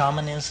purpose of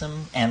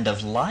shamanism and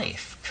of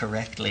life,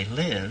 correctly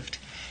lived,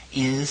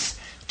 is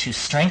to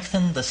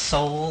strengthen the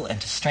soul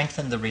and to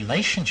strengthen the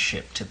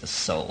relationship to the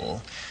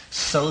soul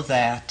so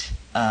that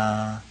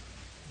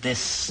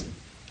this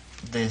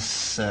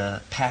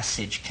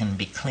passage can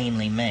be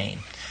cleanly made.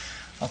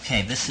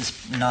 Okay, this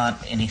is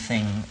not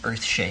anything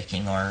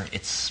earth-shaking, or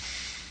it's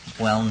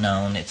well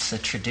known. It's a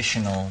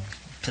traditional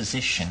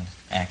position,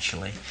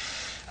 actually.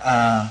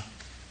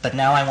 But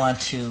now I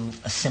want to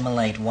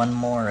assimilate one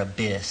more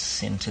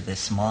abyss into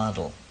this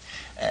model,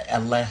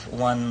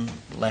 one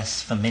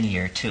less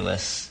familiar to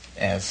us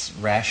as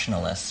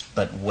rationalists,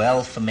 but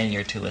well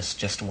familiar to us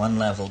just one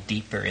level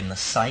deeper in the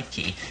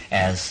psyche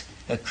as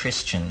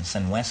Christians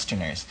and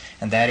Westerners,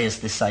 and that is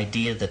this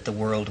idea that the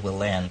world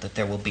will end, that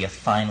there will be a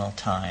final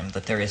time,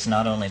 that there is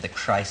not only the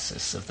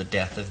crisis of the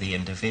death of the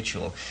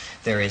individual,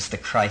 there is the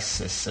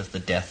crisis of the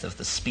death of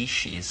the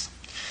species.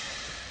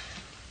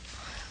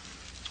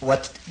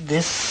 What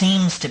this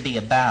seems to be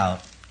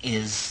about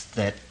is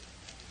that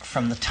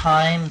from the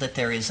time that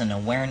there is an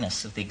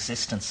awareness of the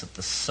existence of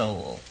the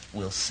soul,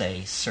 we'll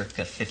say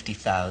circa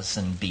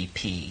 50,000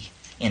 BP,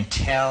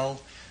 until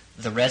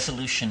the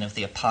resolution of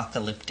the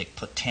apocalyptic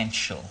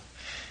potential,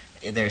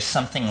 there's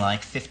something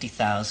like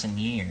 50,000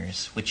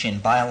 years, which in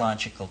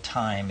biological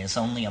time is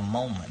only a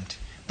moment,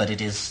 but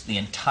it is the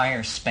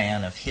entire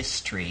span of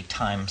history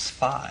times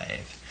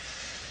 5.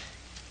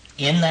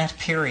 In that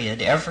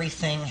period,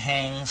 everything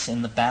hangs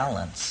in the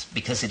balance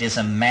because it is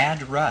a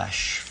mad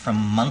rush from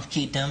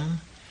monkeydom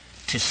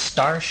to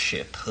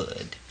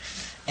starshiphood.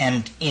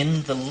 And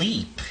in the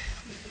leap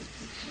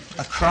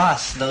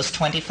across those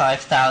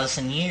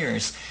 25,000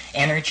 years,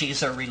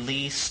 energies are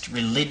released,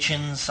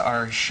 religions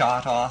are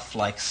shot off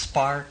like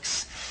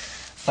sparks,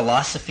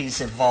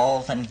 philosophies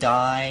evolve and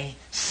die,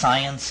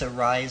 science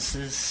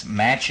arises,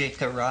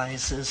 magic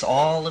arises,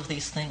 all of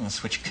these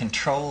things which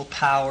control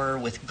power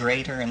with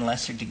greater and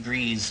lesser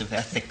degrees of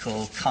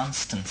ethical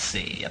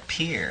constancy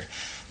appear.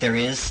 There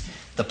is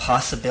the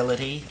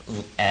possibility,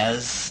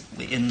 as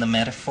in the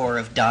metaphor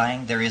of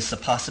dying, there is the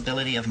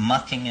possibility of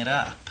mucking it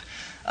up,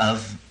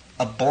 of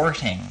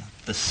aborting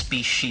the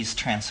species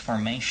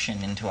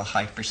transformation into a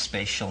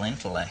hyperspatial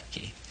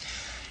intellecty.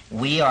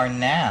 We are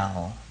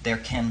now, there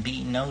can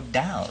be no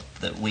doubt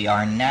that we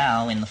are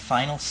now in the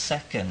final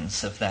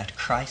seconds of that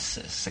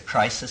crisis, a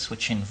crisis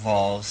which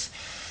involves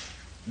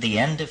the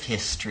end of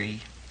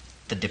history,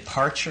 the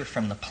departure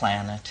from the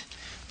planet,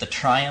 the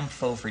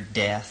triumph over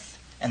death,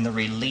 and the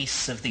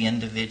release of the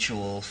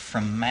individual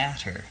from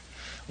matter.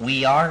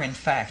 We are, in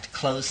fact,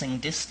 closing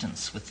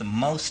distance with the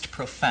most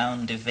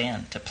profound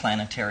event a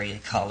planetary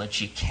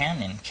ecology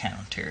can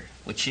encounter,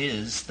 which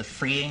is the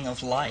freeing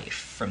of life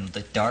from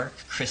the dark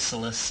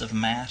chrysalis of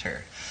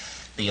matter.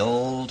 The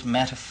old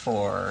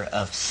metaphor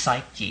of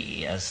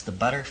psyche as the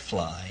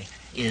butterfly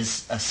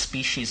is a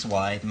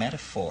species-wide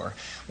metaphor.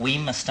 We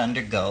must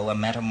undergo a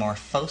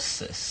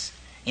metamorphosis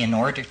in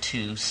order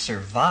to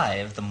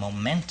survive the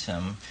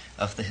momentum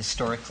of the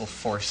historical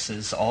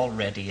forces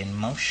already in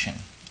motion.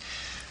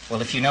 Well,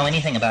 if you know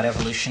anything about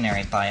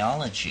evolutionary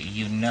biology,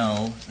 you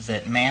know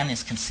that man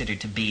is considered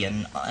to be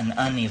an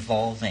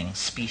unevolving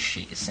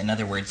species. In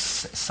other words,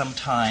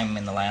 sometime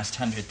in the last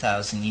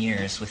 100,000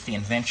 years, with the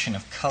invention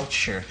of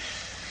culture,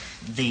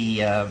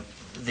 the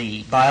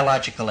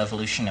biological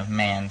evolution of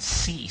man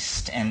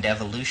ceased, and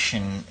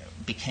evolution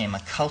became a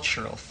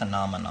cultural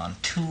phenomenon.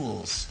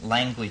 Tools,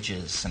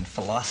 languages, and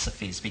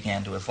philosophies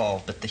began to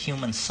evolve, but the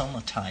human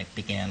somatype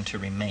began to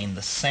remain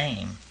the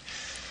same.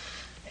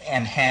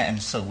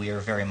 And so we are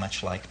very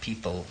much like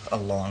people a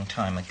long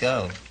time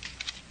ago.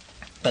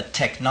 But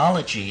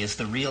technology is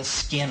the real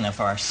skin of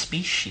our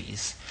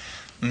species.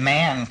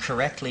 Man,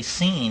 correctly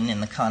seen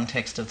in the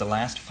context of the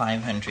last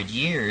 500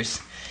 years,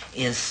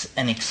 is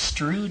an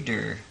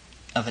extruder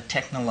of a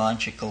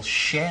technological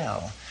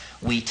shell.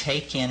 We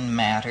take in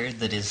matter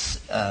that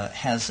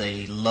has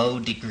a low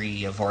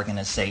degree of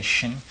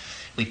organization.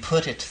 We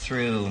put it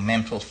through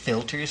mental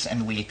filters,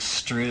 and we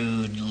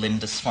extrude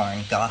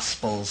Lindisfarne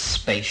Gospels,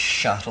 space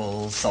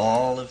shuttles,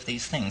 all of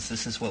these things.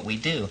 This is what we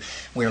do.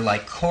 We're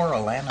like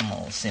coral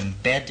animals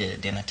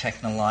embedded in a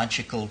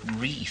technological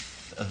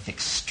reef of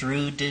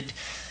extruded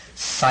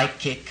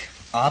psychic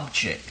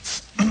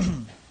objects.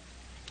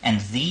 And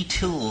the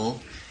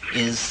tool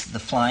is the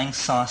flying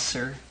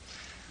saucer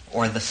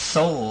or the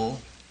soul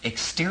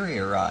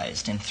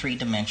exteriorized in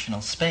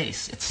three-dimensional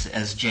space. It's,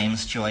 as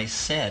James Joyce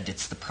said,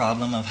 it's the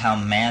problem of how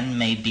man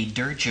may be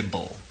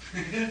dirigible,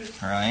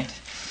 right?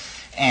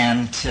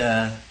 And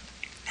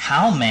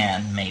how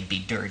man may be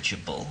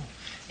dirigible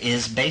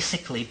is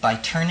basically by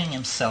turning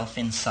himself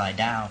inside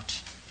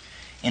out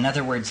In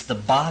other words, the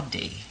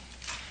body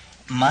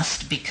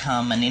must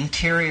become an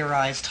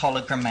interiorized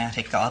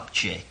hologrammatic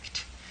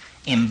object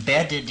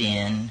embedded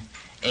in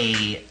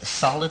a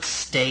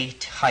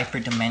solid-state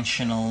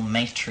hyperdimensional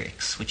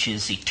matrix which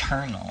is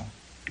eternal,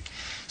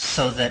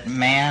 so that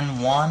man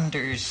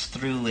wanders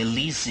through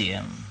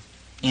Elysium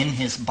in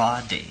his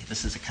body.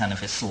 This is a kind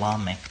of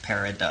Islamic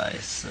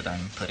paradise that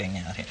I'm putting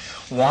out here.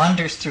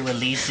 Wanders through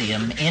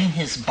Elysium in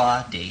his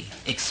body,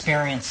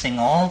 experiencing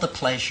all the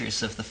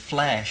pleasures of the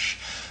flesh,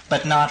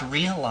 but not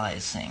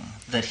realizing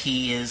that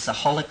he is a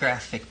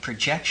holographic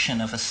projection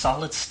of a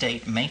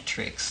solid-state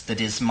matrix that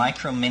is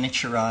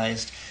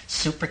micro-miniaturized,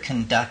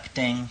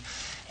 superconducting,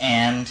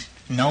 and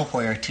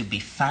nowhere to be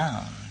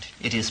found.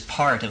 It is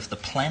part of the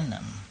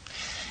plenum.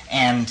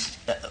 And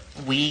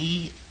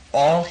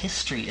all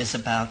history is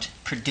about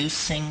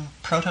producing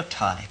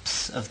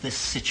prototypes of this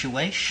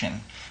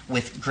situation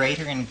with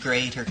greater and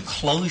greater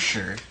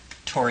closure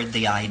toward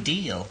the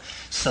ideal,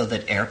 so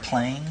that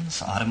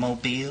airplanes,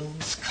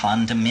 automobiles,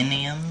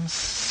 condominiums,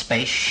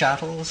 space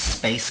shuttles,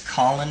 space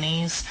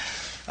colonies,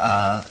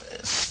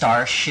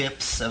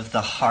 starships of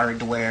the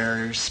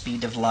hardware,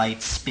 speed of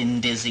light,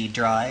 spin-dizzy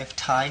drive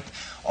type,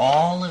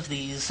 all of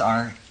these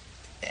are,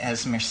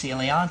 as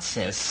Mircea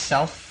says,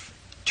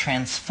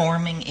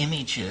 self-transforming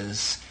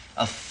images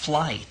of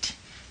flight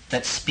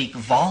that speak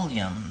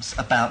volumes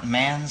about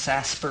man's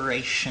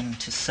aspiration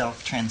to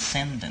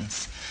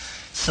self-transcendence,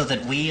 so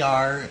that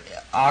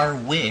our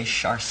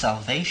wish, our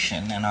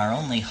salvation, and our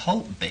only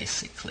hope,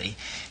 basically,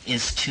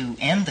 is to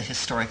end the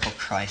historical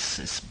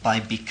crisis by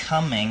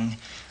becoming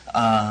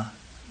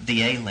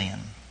the alien,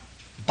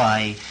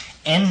 by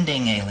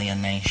ending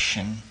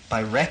alienation,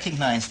 by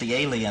recognizing the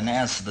alien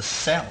as the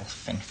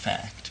self, in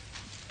fact,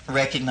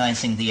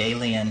 recognizing the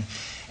alien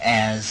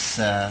as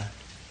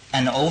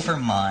an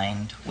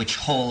overmind which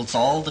holds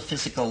all the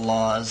physical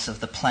laws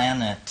of the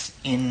planet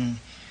intact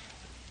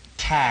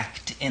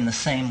in the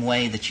same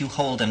way that you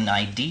hold an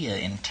idea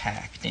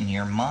intact in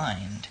your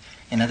mind.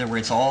 In other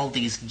words, all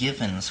these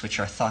givens which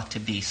are thought to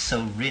be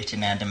so rich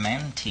in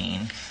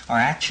adamantine are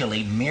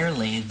actually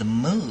merely the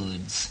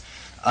moods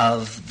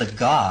of the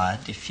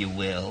God, if you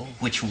will,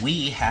 which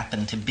we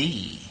happen to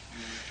be.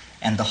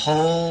 And the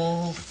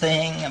whole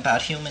thing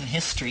about human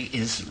history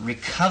is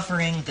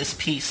recovering this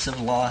piece of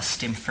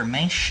lost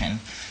information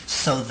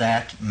so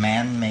that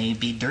man may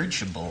be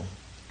dirigible.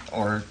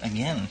 Or,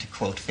 again, to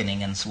quote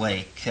Finnegan's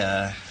Wake,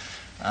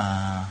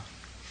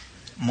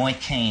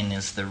 Moycane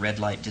is the red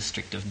light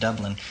district of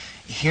Dublin.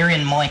 Here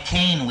in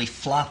Moycane we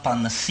flop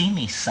on the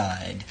seamy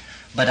side,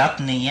 but up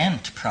in the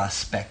Yent,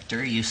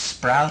 prospector, you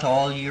sprout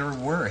all your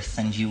worth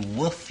and you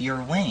woof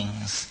your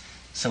wings.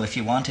 So if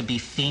you want to be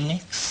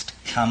phoenixed,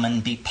 come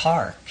and be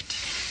parked.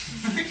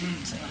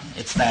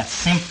 It's that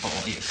simple,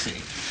 you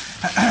see.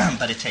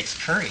 But it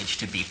takes courage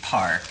to be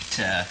parked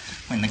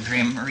when the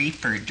grim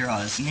reaper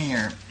draws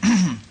near.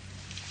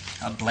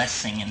 A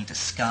blessing in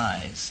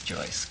disguise,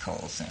 Joyce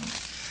calls him.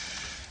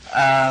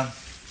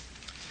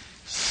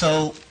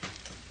 So,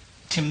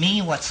 to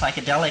me, what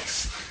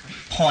psychedelics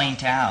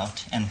point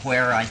out, and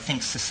where I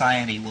think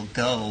society will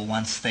go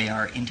once they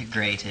are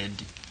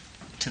integrated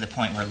to the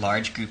point where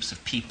large groups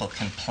of people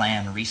can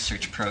plan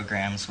research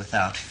programs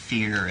without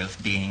fear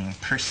of being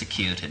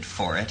persecuted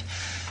for it,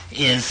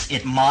 is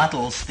it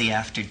models the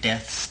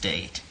after-death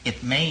state.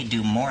 It may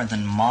do more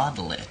than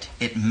model it.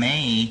 It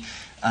may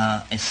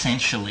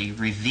essentially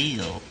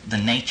reveal the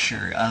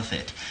nature of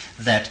it,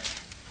 that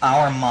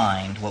our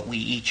mind, what we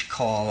each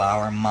call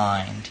our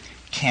mind,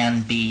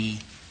 can be,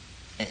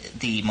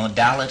 the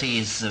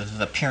modalities of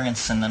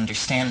appearance and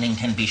understanding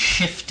can be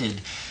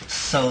shifted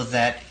so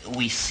that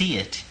we see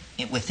it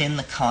within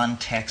the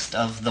context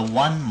of the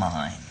one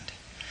mind.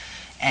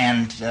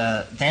 And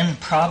then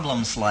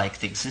problems like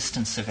the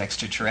existence of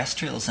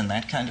extraterrestrials and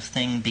that kind of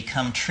thing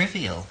become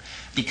trivial,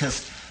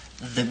 because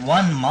the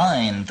one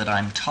mind that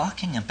I'm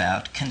talking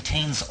about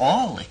contains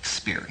all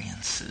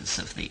experiences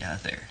of the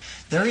other.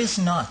 There is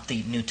not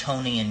the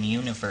Newtonian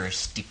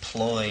universe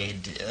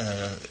deployed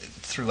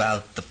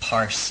throughout the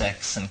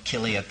parsecs and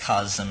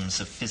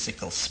kiliocosms of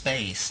physical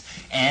space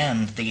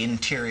and the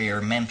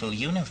interior mental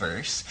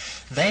universe.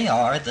 They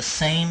are the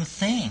same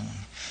thing.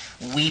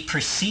 We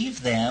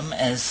perceive them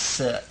as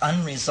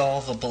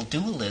unresolvable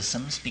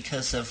dualisms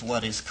because of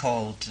what is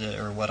called,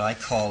 or what I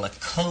call, a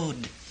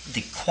code,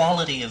 the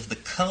quality of the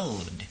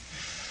code,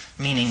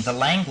 meaning the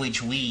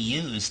language we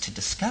use to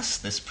discuss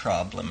this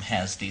problem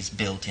has these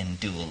built-in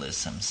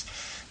dualisms.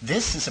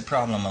 This is a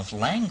problem of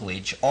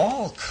language.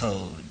 All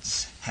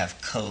codes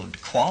have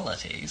code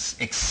qualities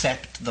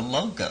except the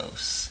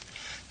logos.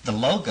 The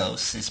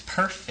logos is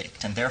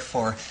perfect, and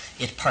therefore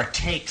it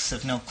partakes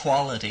of no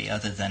quality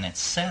other than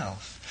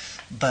itself.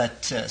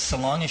 But so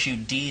long as you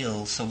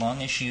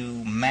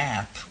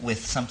map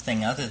with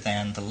something other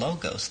than the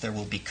logos, there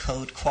will be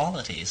code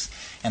qualities.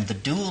 And the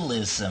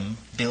dualism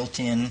built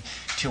in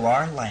to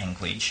our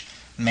language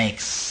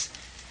makes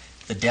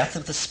the death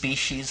of the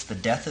species, the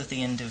death of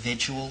the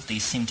individual,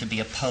 these seem to be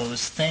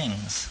opposed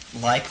things.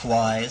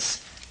 Likewise,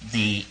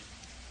 the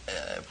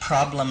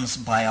problems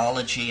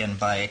biology and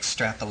by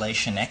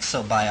extrapolation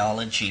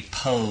exobiology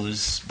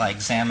pose by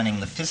examining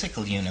the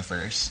physical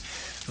universe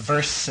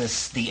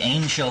versus the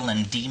angel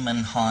and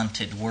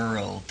demon-haunted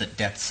world that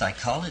depth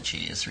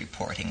psychology is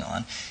reporting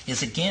on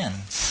is again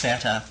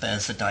set up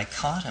as a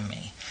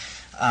dichotomy.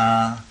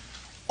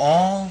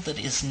 All that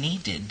is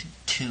needed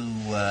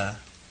to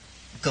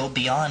go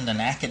beyond an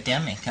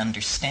academic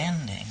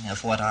understanding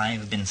of what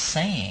I've been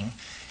saying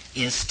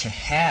is to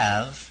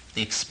have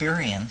the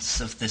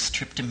experience of this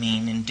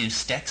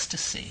tryptamine-induced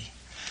ecstasy.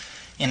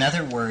 In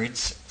other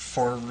words,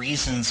 for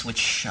reasons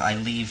which I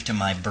leave to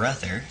my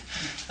brother,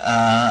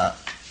 the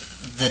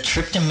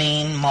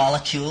tryptamine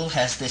molecule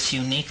has this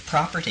unique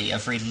property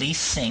of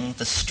releasing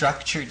the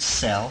structured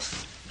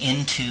self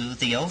into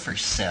the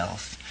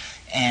over-self.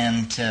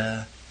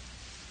 And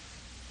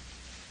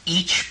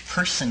each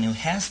person who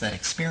has that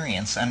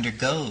experience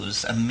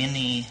undergoes a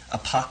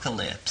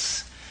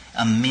mini-apocalypse,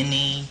 a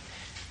mini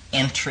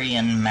entry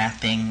and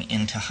mapping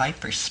into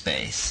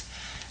hyperspace.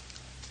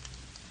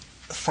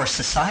 For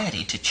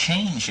society to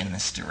change in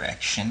this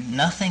direction,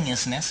 nothing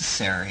is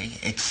necessary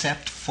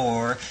except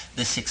for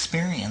this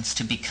experience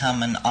to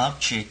become an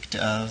object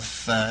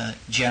of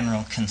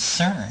general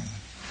concern.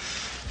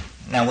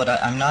 Now,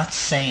 I'm not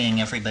saying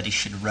everybody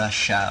should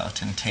rush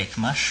out and take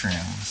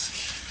mushrooms,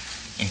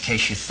 in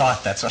case you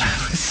thought that's what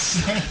I was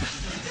saying.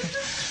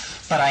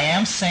 But I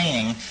am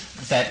saying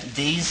that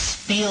these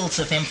fields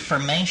of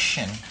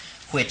information,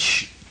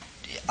 which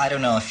I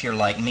don't know if you're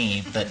like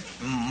me, but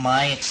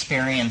my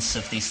experience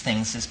of these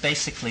things is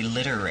basically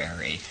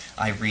literary.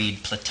 I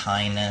read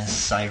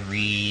Plotinus, I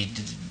read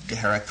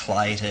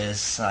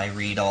Heraclitus, I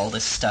read all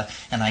this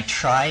stuff, and I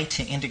try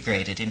to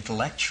integrate it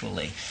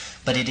intellectually.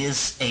 But it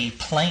is a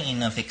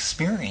plane of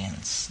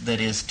experience that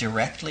is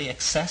directly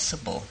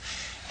accessible.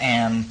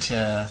 And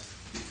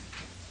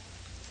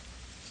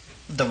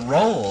the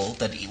role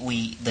that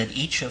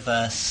each of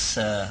us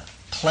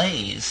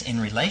plays in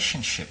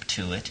relationship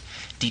to it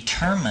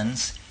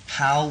determines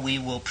how we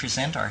will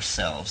present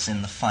ourselves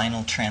in the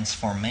final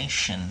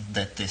transformation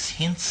that this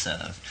hints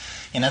of.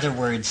 In other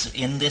words,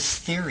 in this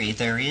theory,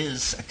 there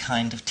is a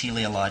kind of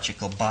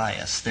teleological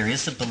bias. There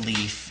is a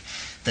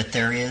belief that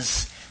there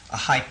is a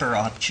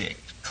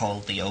hyper-object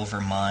called the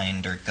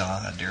overmind or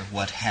God or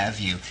what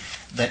have you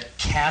that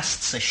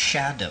casts a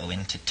shadow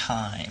into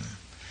time.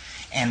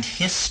 And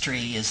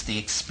history is the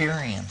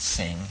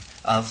experiencing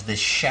of this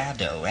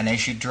shadow. And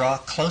as you draw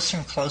closer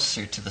and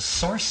closer to the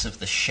source of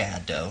the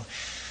shadow,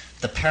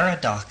 the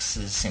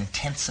paradoxes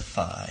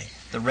intensify.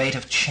 The rate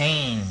of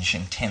change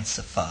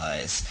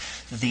intensifies.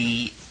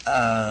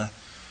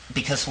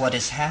 Because what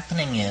is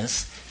happening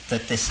is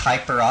that this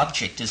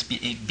hyper-object is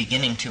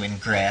beginning to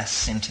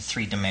ingress into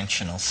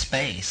three-dimensional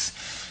space.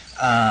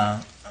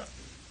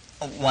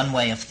 One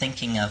way of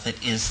thinking of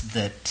it is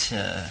that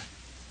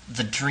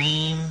the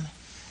dream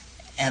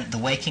and the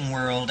waking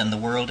world and the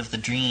world of the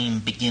dream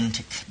begin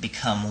to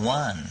become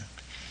one,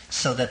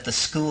 so that the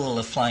school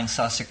of flying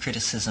saucer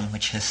criticism,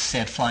 which has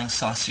said flying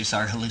saucers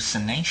are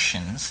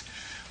hallucinations,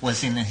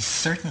 was in a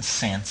certain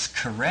sense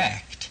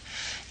correct,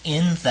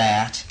 in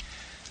that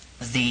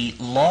the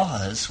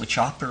laws which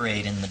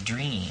operate in the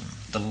dream,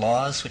 the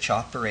laws which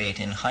operate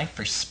in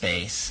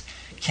hyperspace,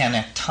 can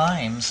at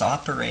times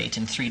operate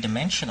in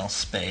three-dimensional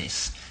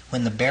space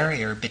when the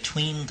barrier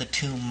between the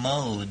two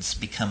modes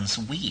becomes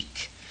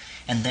weak.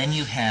 And then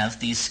you have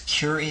these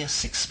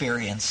curious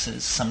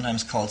experiences,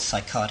 sometimes called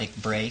psychotic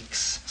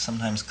breaks,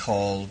 sometimes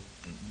called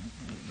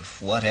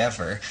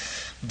whatever,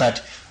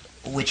 but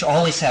which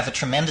always have a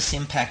tremendous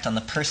impact on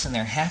the person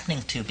they're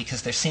happening to,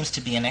 because there seems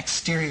to be an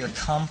exterior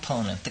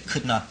component that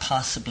could not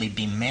possibly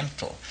be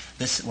mental.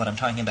 This, what I'm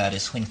talking about,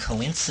 is when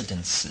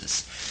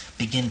coincidences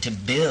begin to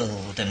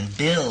build and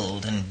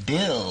build and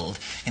build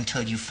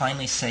until you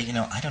finally say,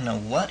 I don't know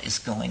what is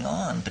going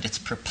on, but it's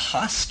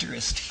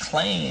preposterous to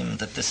claim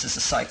that this is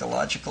a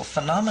psychological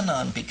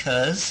phenomenon,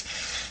 because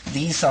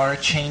these are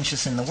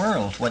changes in the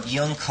world, what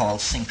Jung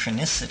called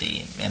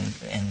synchronicity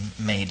and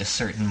made a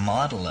certain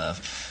model of.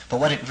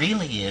 But what it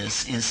really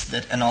is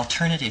that an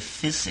alternative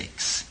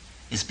physics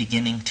is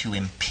beginning to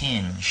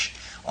impinge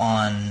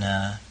on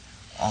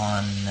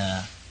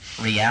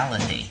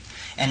reality.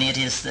 And it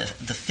is the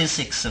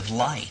physics of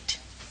light,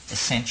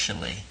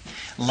 essentially.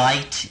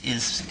 Light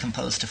is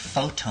composed of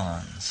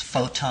photons.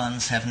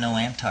 Photons have no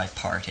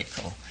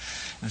antiparticle.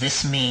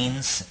 This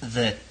means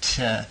that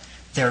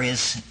there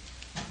is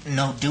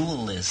no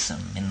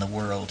dualism in the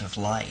world of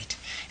light.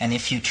 And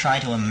if you try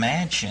to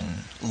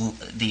imagine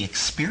the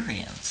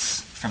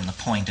experience from the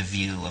point of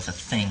view of a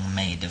thing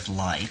made of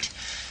light,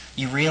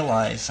 you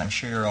realize, I'm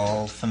sure you're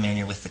all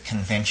familiar with the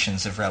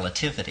conventions of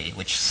relativity,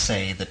 which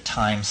say that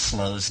time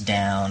slows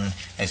down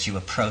as you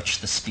approach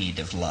the speed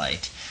of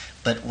light.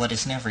 But what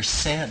is never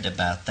said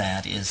about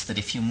that is that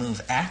if you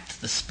move at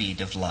the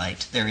speed of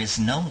light, there is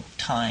no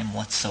time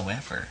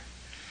whatsoever.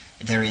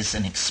 There is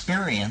an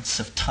experience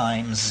of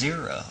time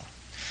zero.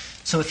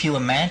 So if you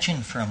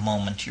imagine for a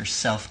moment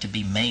yourself to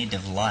be made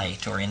of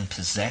light or in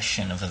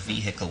possession of a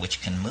vehicle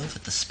which can move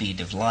at the speed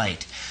of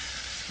light,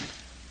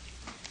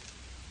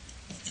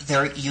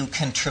 there you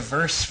can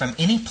traverse from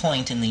any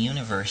point in the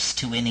universe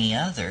to any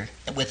other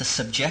with a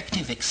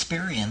subjective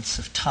experience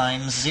of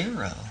time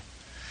zero.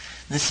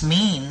 This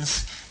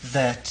means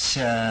that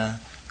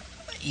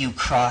you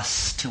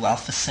cross to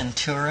Alpha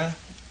Centauri,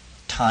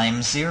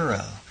 time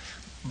zero.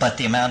 But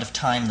the amount of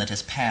time that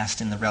has passed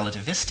in the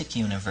relativistic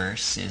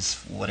universe is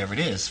whatever it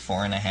is,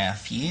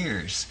 4.5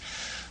 years.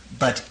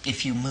 But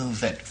if you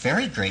move at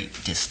very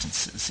great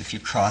distances, if you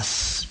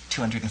cross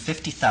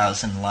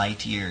 250,000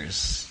 light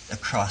years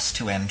across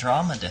to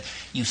Andromeda,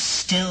 you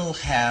still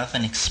have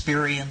an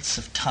experience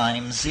of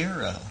time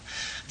zero.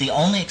 The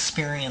only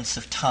experience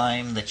of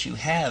time that you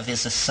have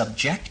is a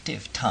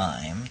subjective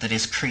time that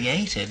is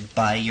created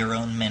by your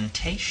own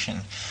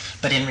mentation.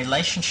 But in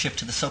relationship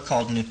to the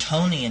so-called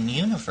Newtonian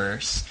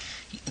universe,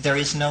 there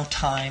is no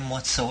time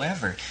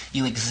whatsoever.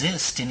 You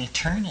exist in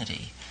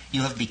eternity.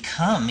 You have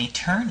become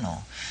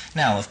eternal.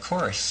 Now, of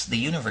course, the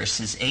universe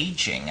is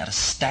aging at a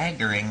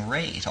staggering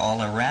rate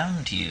all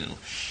around you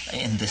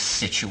in this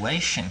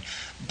situation,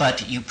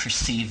 but you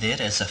perceive it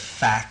as a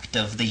fact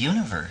of the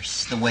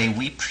universe, the way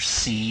we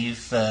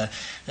perceive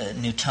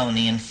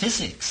Newtonian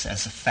physics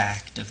as a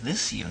fact of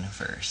this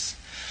universe.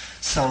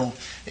 So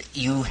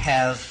you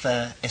have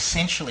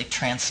essentially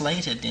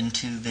translated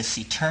into this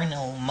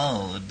eternal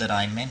mode that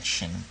I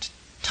mentioned,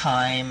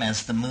 time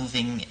as the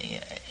moving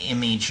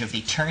image of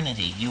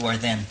eternity. You are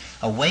then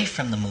away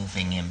from the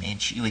moving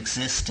image. You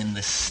exist in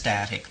this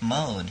static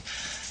mode.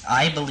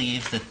 I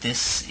believe that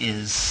this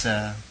is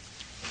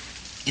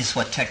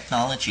what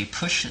technology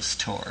pushes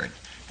toward,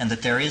 and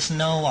that there is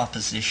no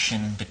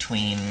opposition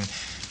between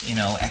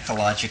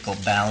ecological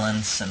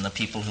balance and the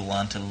people who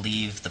want to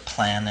leave the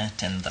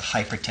planet and the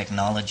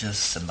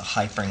hyper-technologists and the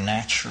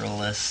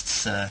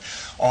hyper-naturalists.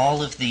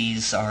 All of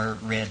these are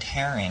red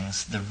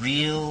herrings. The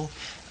real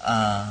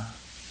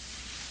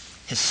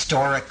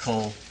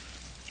historical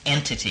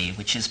entity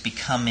which is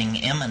becoming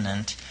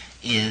imminent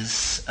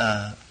is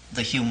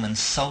the human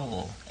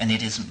soul, and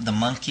it is the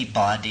monkey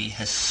body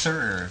has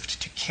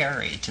served to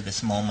carry to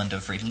this moment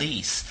of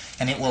release,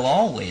 and it will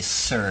always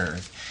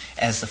serve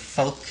as the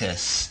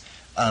focus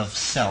of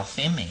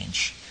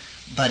self-image,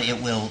 but it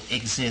will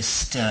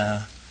exist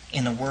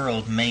in a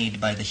world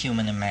made by the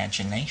human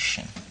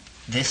imagination.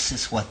 This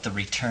is what the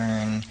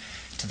return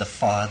to the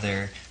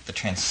Father, the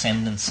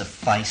transcendence of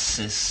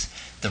physis,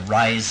 the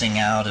rising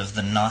out of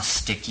the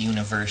Gnostic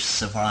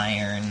universe of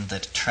iron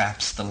that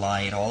traps the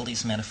light, all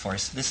these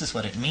metaphors, this is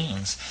what it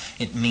means.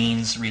 It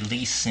means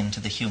release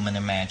into the human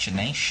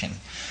imagination.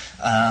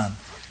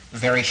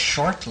 Very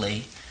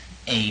shortly,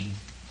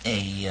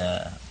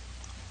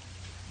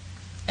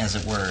 as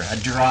it were, a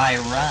dry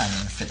run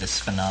for this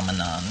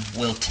phenomenon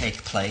will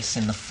take place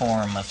in the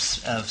form of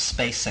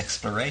space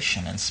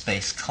exploration and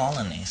space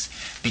colonies,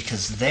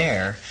 because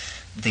there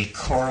the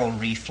coral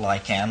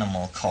reef-like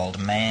animal called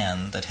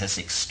man that has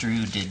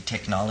extruded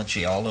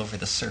technology all over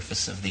the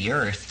surface of the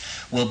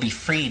earth will be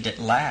freed at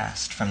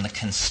last from the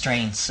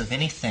constraints of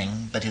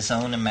anything but his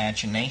own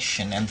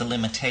imagination and the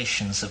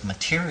limitations of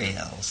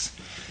materials,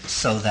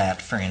 so that,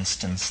 for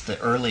instance, the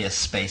earliest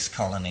space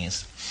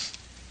colonies,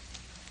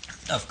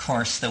 of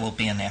course, there will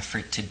be an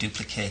effort to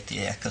duplicate the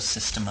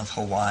ecosystem of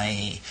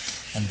Hawaii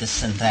and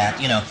this and that.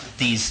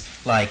 These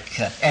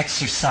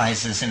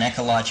exercises in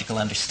ecological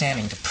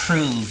understanding to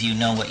prove you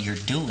know what you're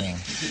doing.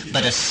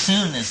 But as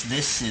soon as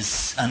this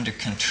is under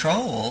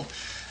control,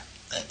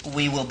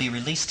 we will be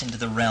released into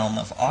the realm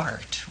of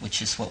art,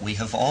 which is what we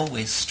have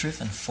always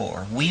striven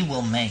for. We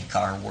will make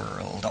our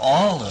world,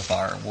 all of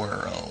our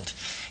world,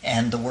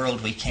 and the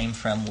world we came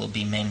from will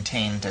be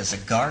maintained as a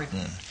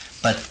garden.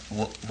 But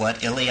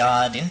what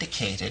Iliad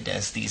indicated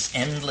as these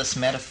endless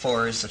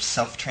metaphors of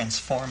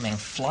self-transforming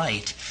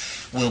flight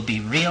will be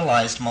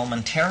realized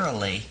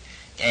momentarily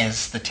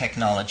as the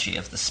technology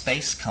of the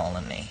space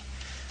colony.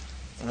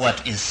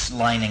 What is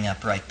lining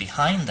up right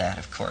behind that,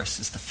 of course,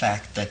 is the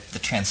fact that the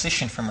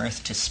transition from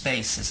Earth to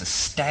space is a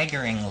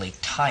staggeringly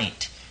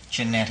tight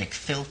genetic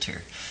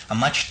filter, a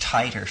much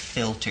tighter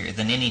filter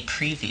than any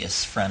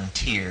previous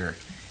frontier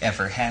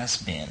ever has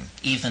been.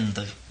 Even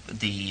the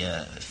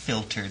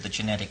filter, the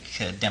genetic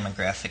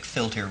demographic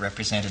filter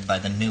represented by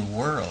the New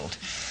World.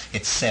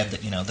 It's said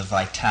that, the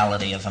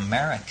vitality of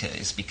America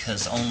is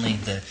because only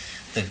the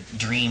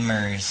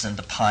dreamers and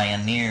the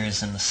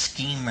pioneers and the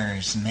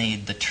schemers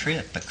made the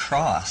trip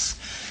across.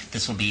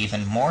 This will be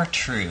even more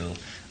true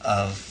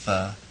of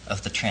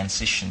the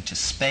transition to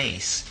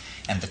space,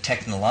 and the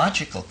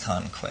technological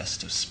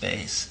conquest of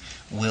space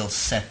will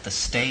set the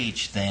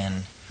stage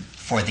then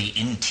for the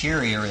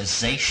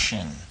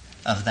interiorization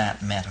of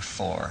that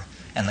metaphor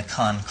and the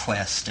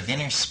conquest of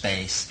inner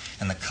space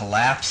and the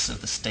collapse of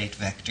the state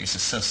vectors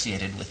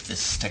associated with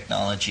this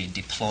technology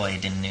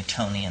deployed in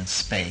Newtonian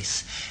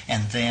space.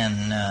 And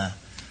then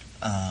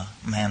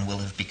man will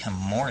have become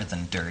more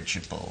than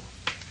dirigible.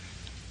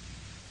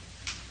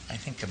 I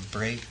think a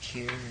break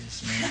here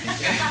is maybe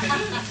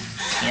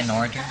in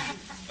order.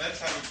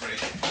 Let's have a break.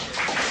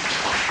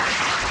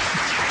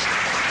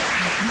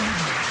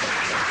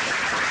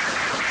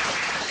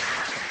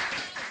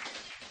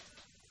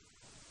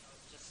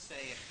 Just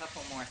say a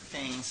couple more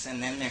things remarks,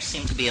 and then there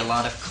seem to be a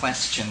lot of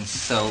questions,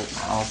 so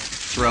I'll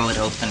throw it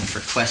open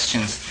for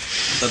questions.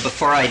 But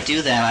before I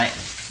do that,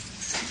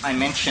 I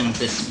mentioned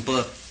this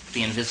book,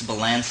 The Invisible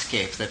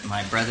Landscape, that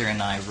my brother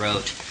and I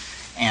wrote,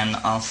 and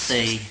I'll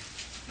say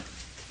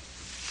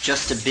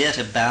just a bit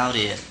about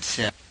it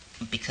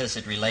because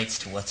it relates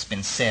to what's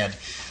been said.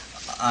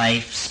 I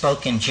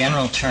spoke in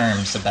general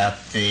terms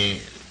about the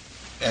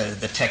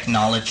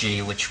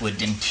technology which would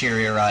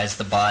interiorize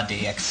the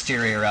body,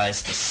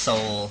 exteriorize the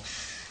soul,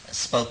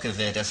 spoke of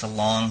it as a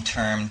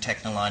long-term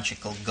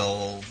technological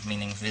goal,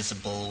 meaning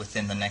visible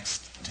within the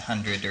next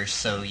 100 or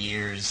so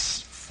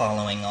years,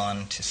 following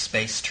on to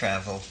space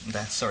travel,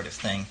 that sort of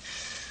thing.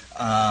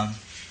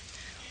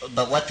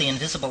 But what the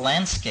invisible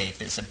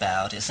landscape is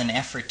about is an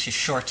effort to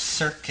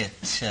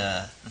short-circuit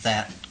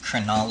that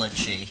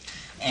chronology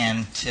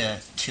and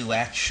to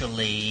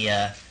actually,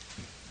 in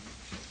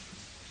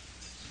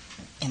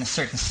a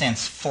certain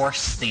sense,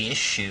 force the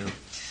issue.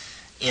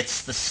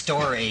 It's the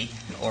story,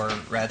 or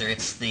rather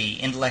it's the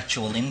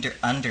intellectual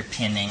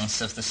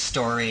underpinnings of the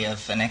story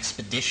of an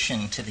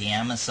expedition to the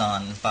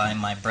Amazon by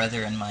my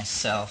brother and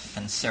myself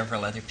and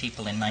several other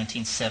people in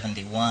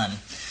 1971,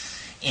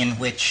 in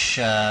which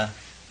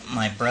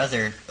my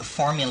brother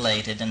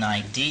formulated an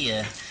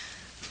idea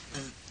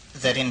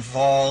that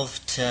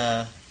involved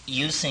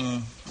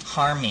using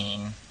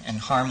harmine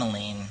and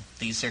harmaline.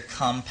 These are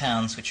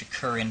compounds which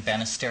occur in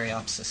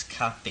Banisteriopsis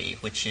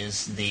caapi, which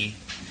is the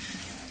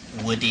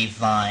woody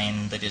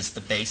vine that is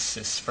the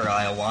basis for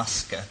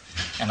ayahuasca.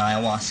 And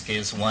ayahuasca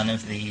is one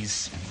of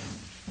these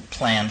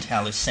plant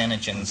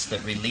hallucinogens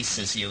that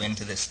releases you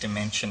into this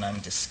dimension I'm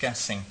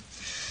discussing.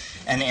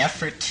 An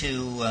effort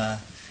to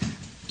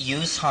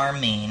use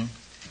harmine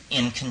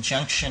in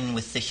conjunction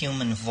with the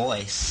human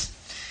voice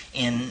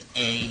in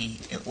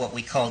what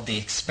we called the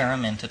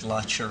experiment at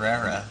La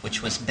Chorrera,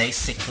 which was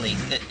basically,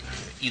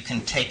 you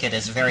can take it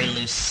as very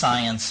loose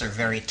science or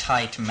very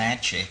tight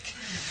magic,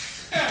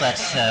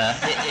 but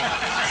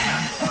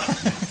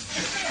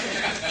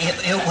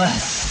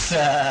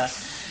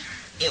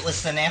it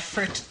was an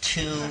effort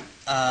to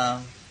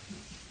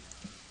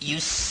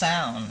use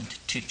sound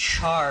to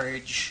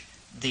charge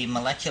the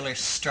molecular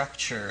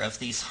structure of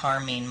these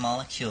harmine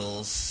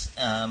molecules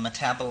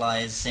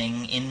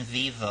metabolizing in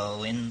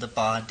vivo in the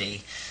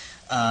body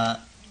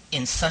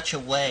in such a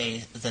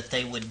way that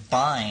they would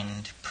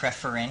bind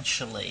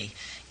preferentially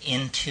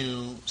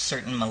into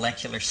certain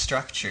molecular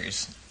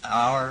structures.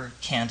 Our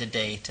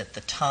candidate at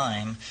the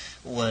time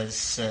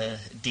was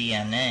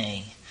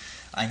DNA.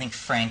 I think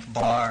Frank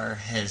Barr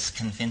has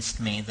convinced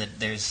me that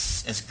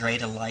there's as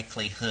great a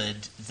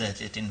likelihood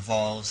that it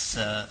involves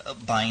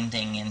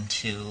binding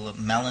into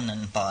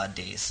melanin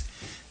bodies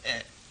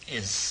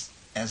is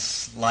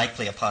as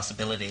likely a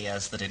possibility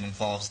as that it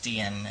involves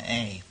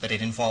DNA, but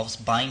it involves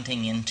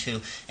binding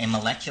into a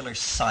molecular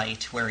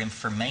site where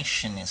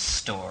information is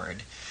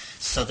stored,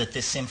 so that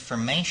this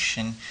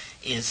information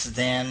is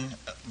then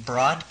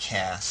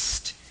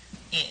broadcast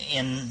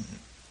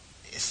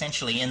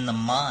essentially in the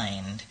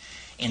mind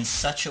in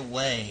such a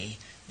way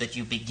that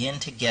you begin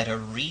to get a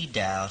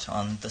readout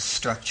on the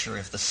structure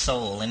of the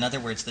soul. In other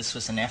words, this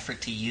was an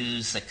effort to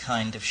use a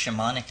kind of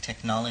shamanic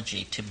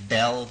technology to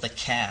bell the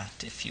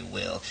cat, if you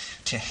will,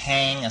 to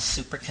hang a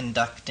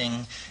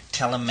superconducting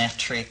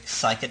telemetric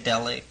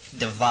psychedelic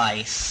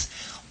device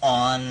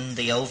on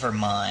the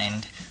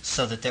overmind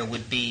so that there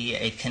would be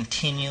a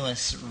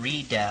continuous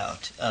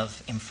readout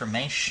of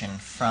information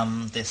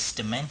from this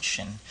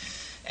dimension.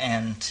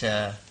 And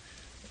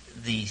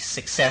the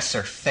success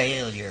or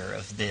failure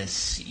of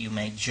this you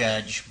may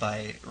judge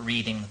by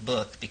reading the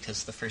book,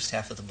 because the first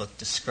half of the book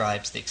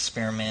describes the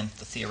experiment,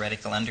 the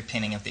theoretical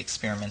underpinning of the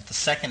experiment. The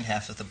second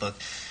half of the book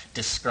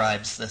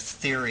describes the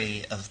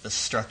theory of the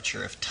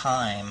structure of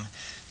time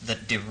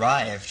that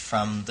derived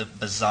from the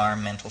bizarre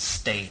mental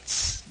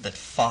states that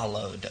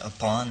followed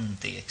upon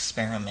the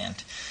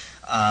experiment.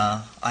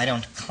 I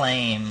don't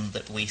claim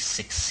that we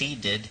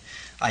succeeded.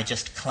 I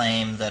just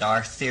claim that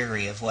our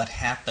theory of what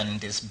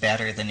happened is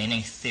better than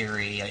any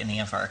theory any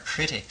of our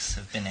critics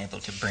have been able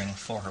to bring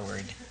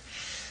forward.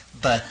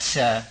 But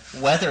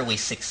whether we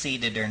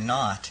succeeded or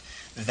not,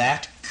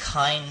 that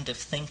kind of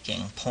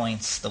thinking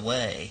points the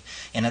way.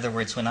 In other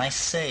words, when I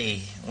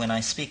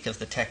speak of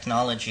the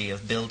technology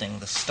of building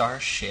the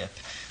starship,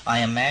 I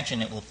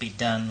imagine it will be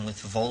done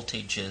with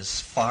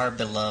voltages far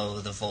below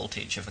the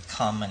voltage of a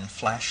common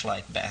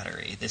flashlight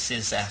battery. This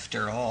is,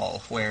 after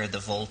all, where the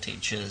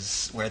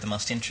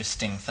most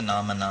interesting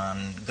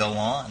phenomenon go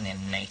on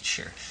in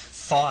nature.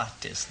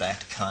 Thought is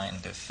that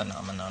kind of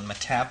phenomenon.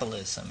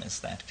 Metabolism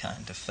is that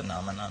kind of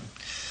phenomenon.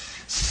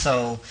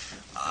 So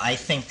I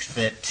think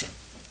that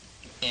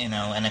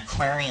an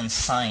Aquarian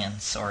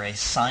science, or a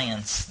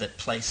science that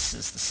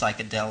places the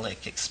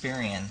psychedelic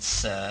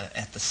experience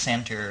at the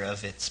center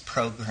of its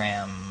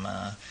program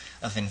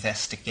of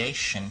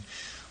investigation,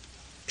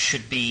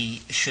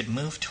 should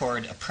move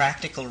toward a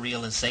practical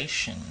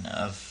realization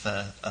of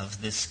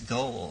this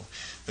goal.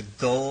 The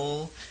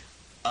goal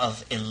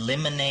of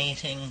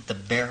eliminating the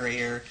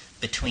barrier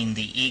between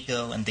the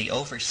ego and the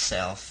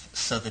overself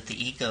so that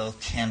the ego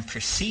can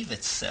perceive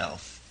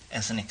itself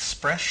as an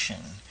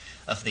expression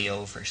of the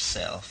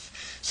overself,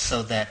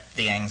 so that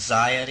the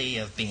anxiety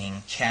of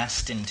being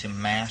cast into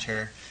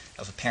matter,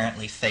 of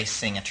apparently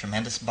facing a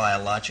tremendous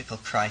biological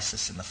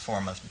crisis in the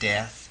form of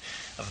death,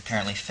 of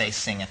apparently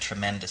facing a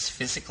tremendous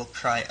physical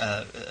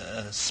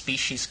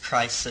species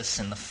crisis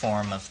in the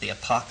form of the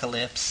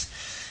apocalypse,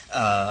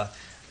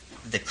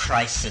 the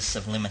crisis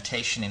of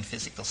limitation in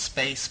physical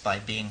space by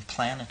being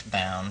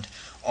planet-bound,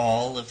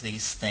 all of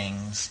these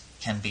things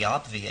can be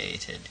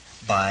obviated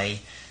by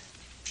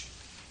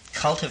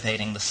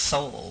cultivating the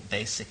soul,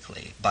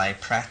 basically, by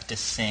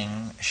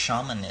practicing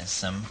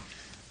shamanism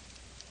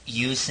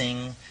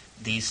using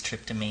these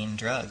tryptamine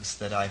drugs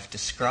that I've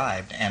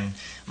described. And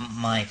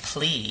my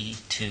plea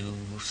to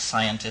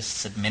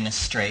scientists,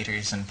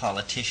 administrators, and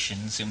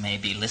politicians who may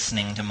be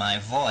listening to my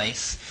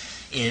voice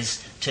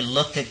is to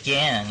look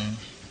again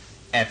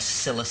at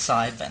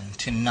psilocybin,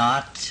 to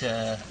not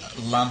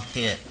lump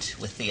it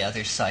with the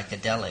other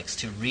psychedelics,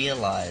 to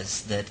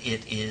realize that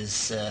it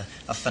is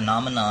a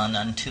phenomenon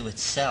unto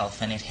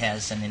itself, and it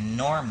has an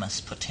enormous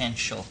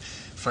potential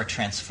for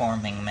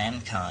transforming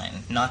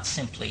mankind, not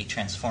simply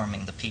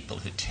transforming the people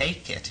who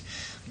take it,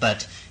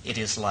 but it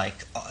is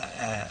like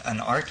an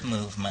art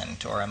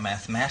movement or a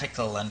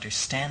mathematical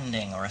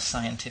understanding or a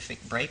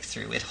scientific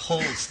breakthrough. It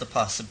holds the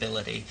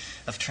possibility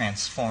of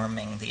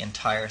transforming the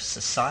entire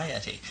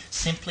society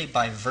simply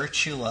by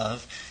virtue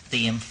of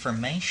the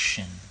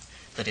information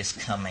that is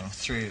coming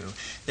through.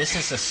 This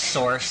is a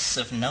source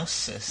of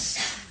gnosis,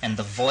 and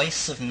the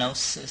voice of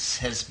gnosis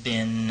has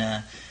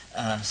been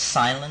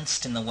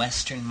silenced in the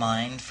Western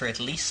mind for at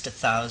least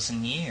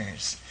 1,000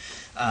 years.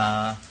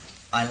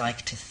 I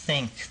like to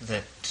think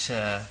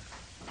that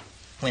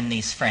when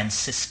these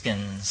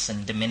Franciscans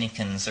and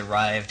Dominicans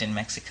arrived in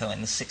Mexico in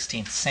the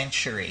 16th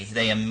century,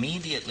 they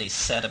immediately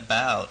set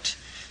about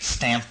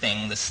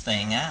stamping this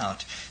thing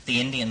out. The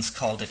Indians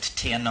called it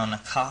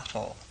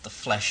Tianonacatl, the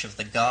flesh of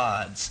the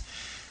gods.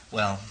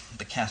 Well,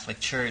 the Catholic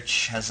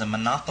Church has a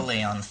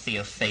monopoly on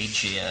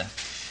theophagia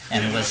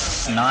and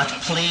was not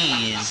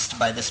pleased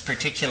by this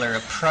particular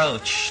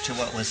approach to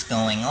what was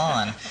going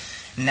on.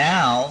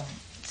 Now,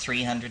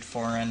 300,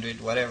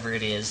 400, whatever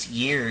it is,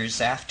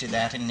 years after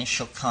that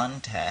initial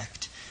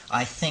contact,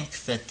 I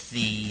think that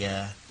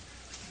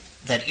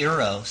that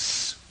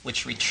Eros,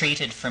 which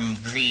retreated from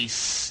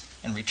Greece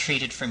and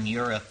retreated from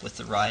Europe with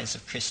the rise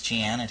of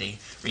Christianity,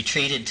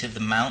 retreated to the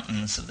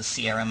mountains of the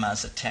Sierra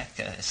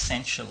Mazateca,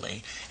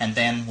 essentially, and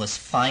then was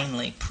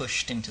finally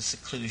pushed into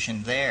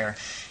seclusion there,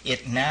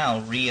 it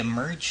now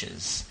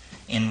reemerges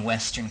in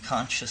Western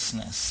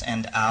consciousness,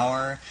 and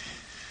our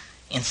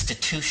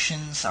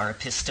institutions, our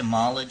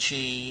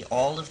epistemology,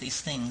 all of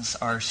these things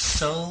are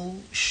so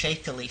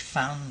shakily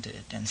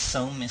founded and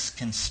so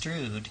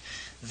misconstrued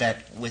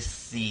that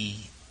with the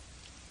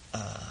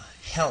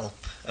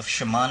help of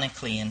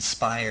shamanically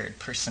inspired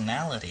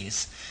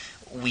personalities,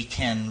 we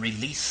can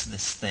release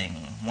this thing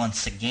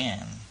once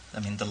again. I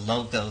mean, the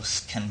logos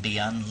can be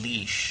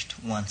unleashed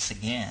once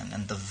again,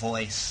 and the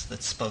voice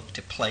that spoke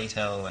to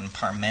Plato and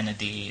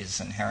Parmenides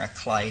and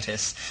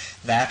Heraclitus,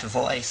 that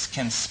voice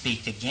can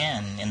speak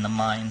again in the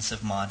minds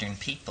of modern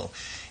people.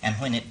 And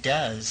when it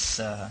does,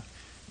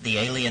 the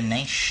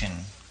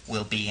alienation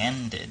will be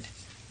ended,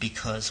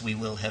 because we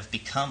will have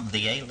become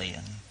the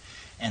alien.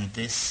 And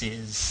this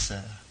is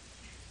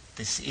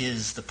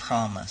the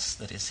promise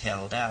that is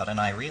held out. And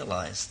I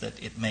realize that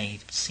it may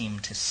seem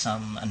to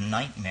some a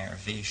nightmare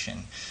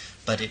vision,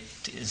 but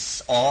it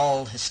is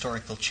all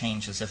historical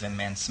changes of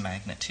immense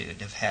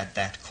magnitude have had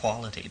that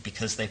quality,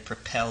 because they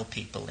propel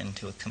people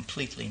into a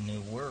completely new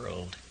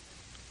world.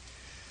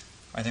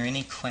 Are there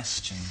any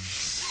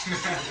questions?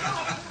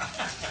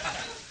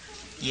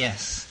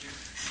 Yes.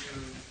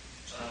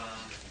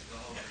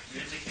 You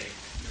indicate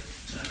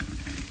that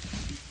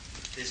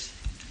this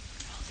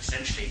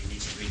essentially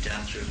needs to be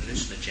done through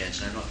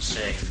hallucinogens, and I'm not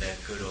saying they're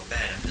good or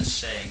bad. I'm just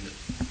saying that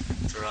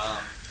there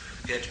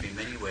appear to be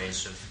many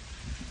ways of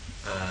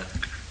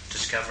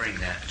discovering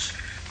that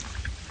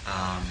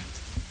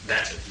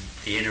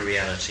the inner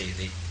reality,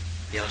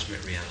 the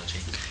ultimate reality.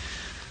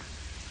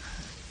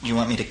 You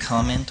want me to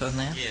comment on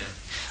that? Yeah.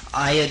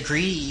 I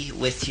agree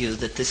with you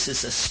that this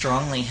is a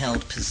strongly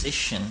held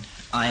position.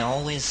 I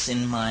always,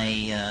 in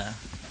my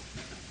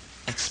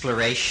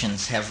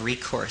explorations, have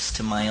recourse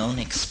to my own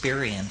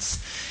experience,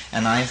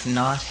 and I've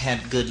not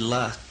had good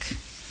luck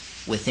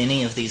with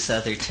any of these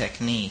other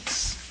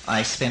techniques.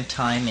 I spent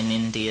time in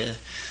India,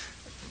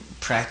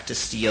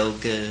 practiced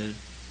yoga,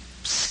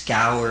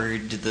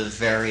 scoured the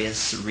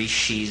various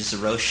rishis,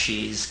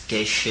 roshis,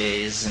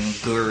 geshes,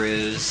 and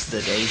gurus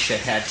that Asia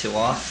had to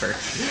offer,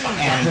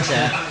 and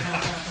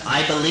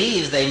I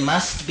believe they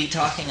must be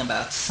talking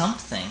about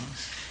something,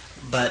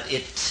 but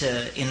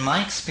in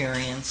my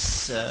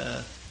experience,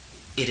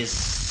 it is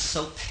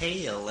so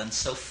pale and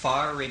so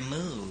far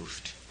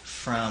removed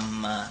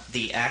from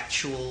the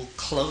actual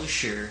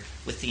closure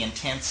with the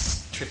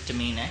intense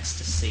tryptamine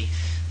ecstasy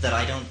that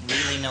I don't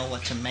really know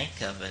what to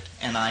make of it,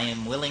 and I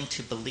am willing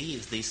to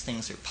believe these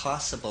things are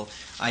possible.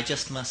 I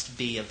just must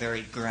be a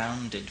very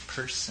grounded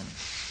person.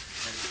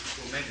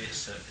 Well, maybe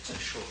it's a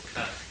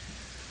shortcut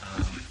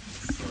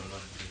for a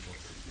lot of people.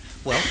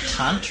 Well,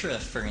 Tantra,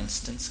 for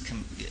instance,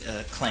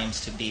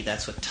 claims to be,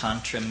 that's what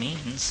Tantra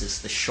means,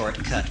 is the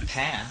shortcut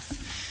path.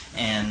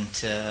 And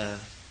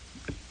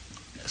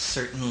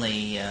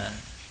certainly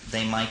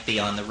they might be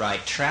on the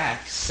right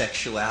track.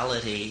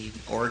 Sexuality,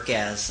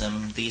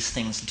 orgasm, these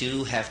things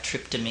do have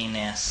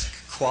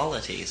tryptamine-esque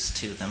qualities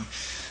to them.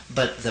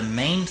 But the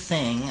main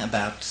thing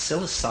about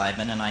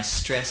psilocybin, and I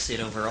stress it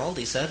over all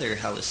these other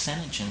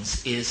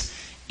hallucinogens, is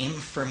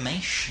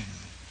information.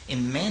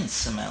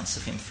 Immense amounts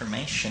of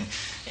information.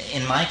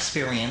 In my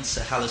experience,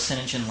 a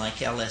hallucinogen like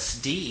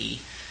LSD,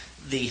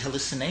 the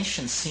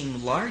hallucinations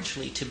seem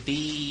largely to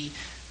be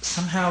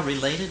somehow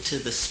related to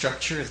the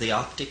structure of the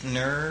optic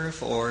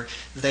nerve, or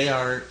they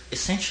are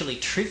essentially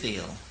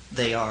trivial.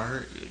 They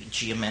are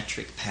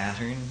geometric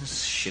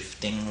patterns,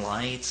 shifting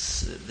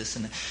lights, this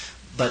and that,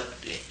 but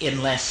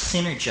unless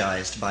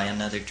synergized by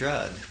another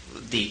drug.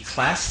 The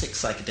classic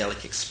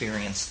psychedelic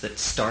experience that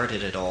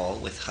started it all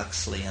with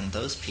Huxley and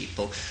those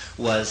people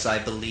was, I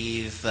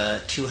believe,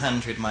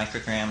 200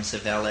 micrograms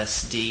of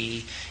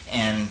LSD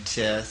and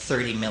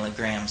 30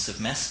 milligrams of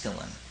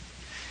mescaline.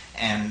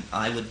 And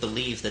I would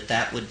believe that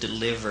that would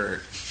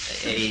deliver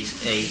a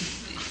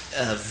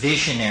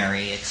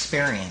visionary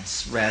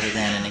experience rather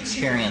than an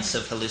experience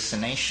of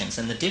hallucinations.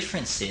 And the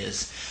difference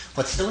is,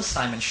 what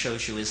psilocybin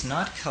shows you is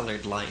not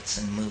colored lights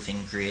and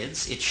moving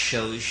grids. It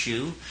shows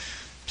you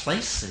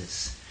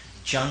places,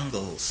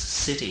 jungles,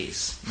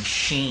 cities,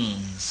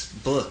 machines,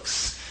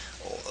 books,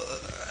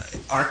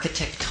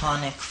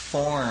 architectonic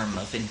form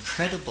of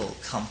incredible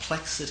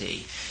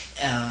complexity.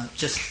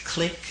 Just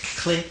click,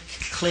 click,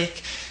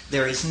 click.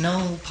 There is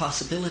no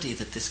possibility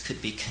that this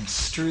could be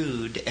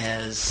construed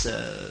as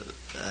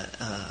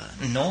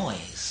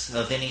noise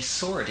of any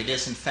sort. It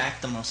is, in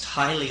fact, the most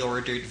highly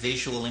ordered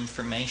visual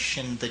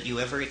information that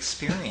you ever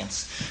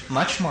experience.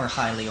 Much more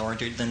highly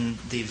ordered than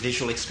the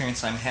visual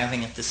experience I'm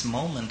having at this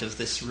moment of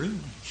this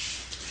room.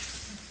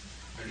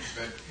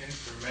 But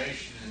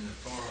information in the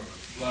form of a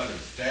flood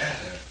of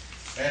data,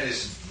 that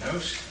isn't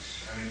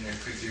gnosis. I mean,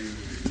 could you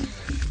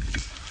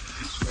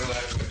spell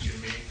out what you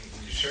mean?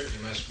 You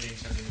certainly must mean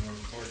something more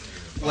important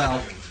than a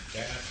volume of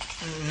data.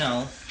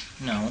 No.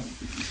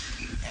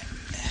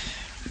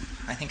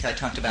 I think I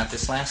talked about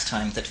this last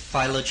time, that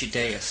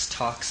Philo-Judaeus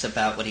talks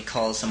about what he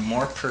calls a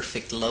more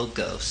perfect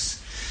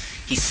logos.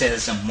 He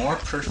says a more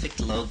perfect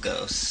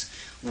logos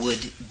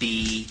would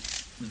be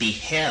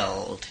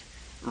beheld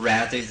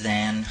rather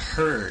than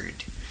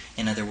heard.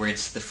 In other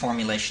words, the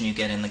formulation you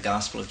get in the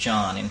Gospel of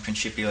John, in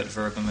principio et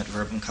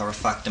verbum caro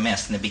factum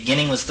est. In the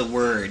beginning was the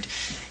Word.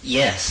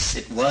 Yes,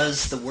 it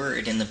was the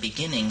Word in the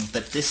beginning,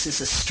 but this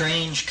is a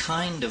strange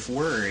kind of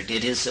word.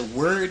 It is a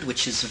word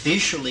which is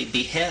visually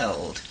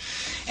beheld,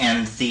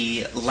 and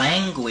the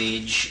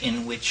language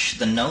in which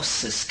the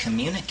gnosis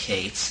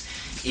communicates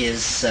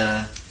is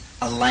a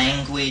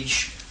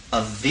language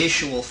of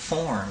visual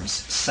forms,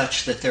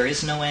 such that there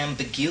is no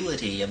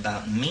ambiguity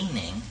about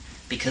meaning,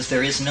 because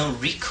there is no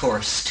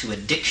recourse to a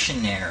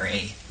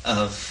dictionary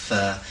of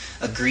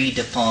agreed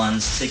upon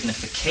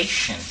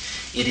signification.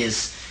 It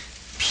is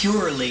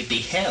purely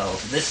beheld.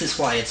 This is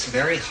why it's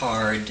very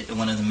hard.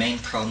 One of the main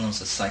problems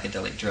with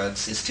psychedelic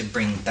drugs is to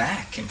bring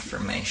back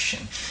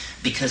information,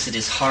 because it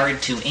is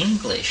hard to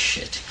English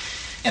it.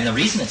 And the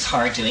reason it's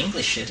hard to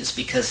English it is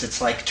because it's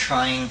like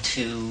trying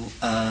to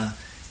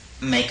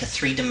make a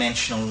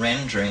three-dimensional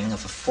rendering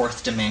of a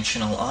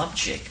fourth-dimensional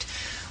object.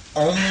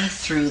 Only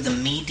through the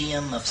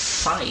medium of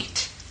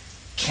sight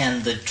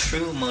can the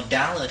true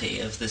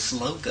modality of this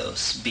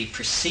logos be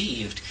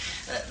perceived.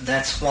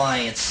 That's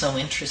why it's so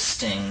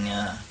interesting,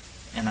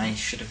 and I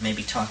should have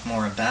maybe talked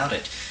more about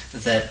it,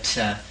 that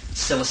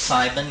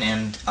psilocybin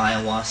and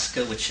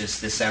ayahuasca, which is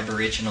this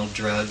aboriginal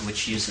drug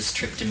which uses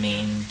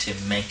tryptamine to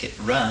make it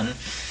run,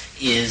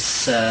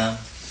 is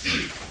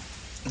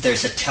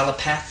there's a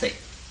telepathic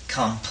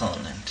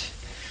component,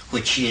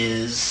 which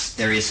is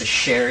there is a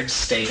shared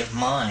state of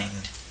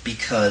mind,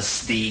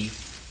 because the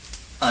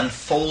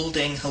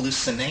unfolding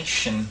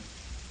hallucination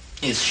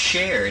is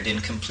shared in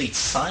complete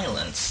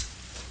silence.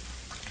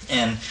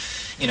 And,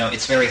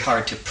 it's very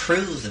hard to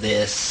prove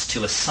this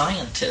to a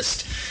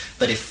scientist,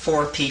 but if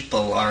four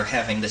people are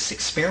having this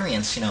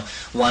experience,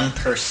 one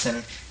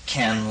person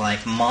can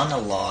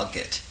monologue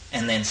it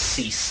and then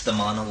cease the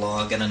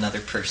monologue, and another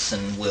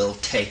person will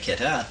take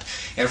it up.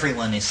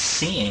 Everyone is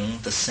seeing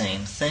the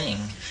same thing.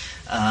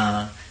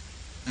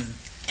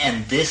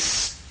 And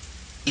this,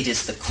 it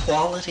is the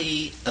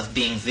quality of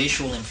being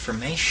visual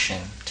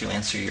information, to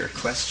answer your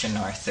question,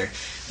 Arthur,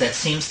 that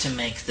seems to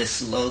make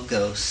this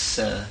logos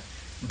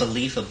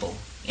believable,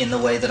 in the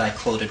way that I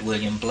quoted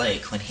William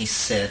Blake when he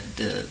said,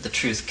 the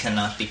truth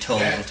cannot be told.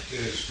 That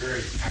is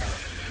very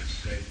powerful, that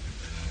statement.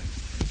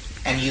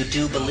 And you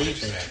do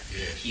believe it. That,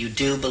 yes. You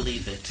do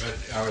believe it.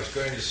 But I was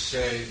going to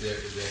say that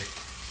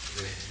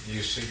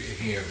you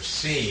speaking of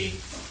seeing,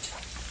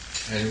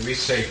 and we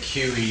say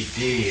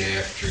QED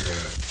after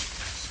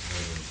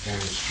a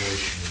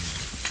demonstration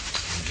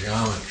in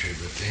geometry,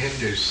 but the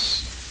Hindus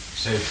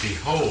say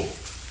behold.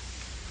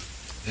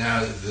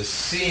 Now, the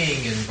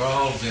seeing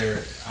involved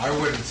there, I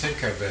wouldn't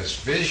think of as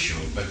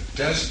visual, but it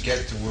does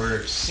get the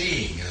word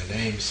seeing, the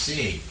name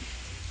seeing.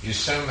 You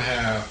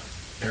somehow,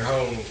 your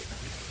whole,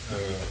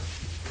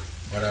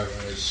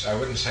 I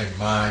wouldn't say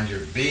mind,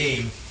 your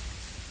being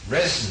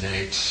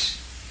resonates.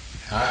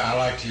 I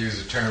like to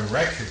use the term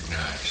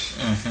recognize.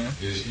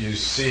 Mm-hmm. You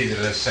see that,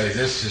 let's say,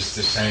 this is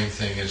the same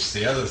thing as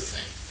the other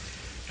thing.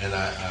 And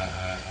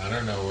I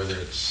don't know whether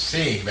it's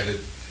seeing, but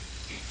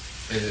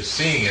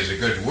seeing is a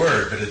good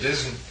word, but it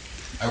isn't,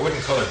 I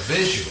wouldn't call it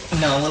visual.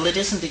 No, well, it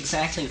isn't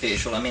exactly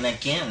visual. I mean,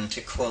 again,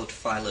 to quote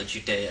Philo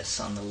Judaeus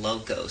on the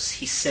Logos,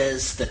 he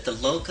says that the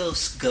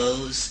Logos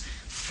goes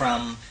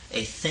from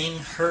a thing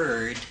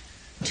heard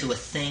to a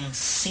thing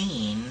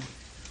seen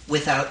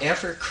without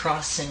ever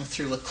crossing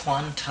through a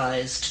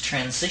quantized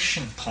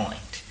transition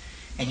point.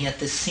 And yet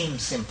this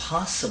seems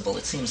impossible.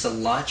 It seems a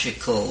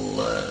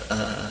logical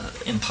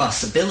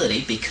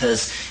impossibility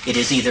because it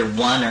is either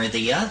one or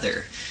the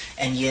other.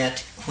 And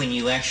yet, when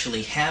you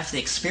actually have the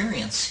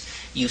experience,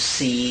 you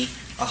see,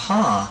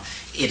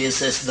 it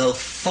is as though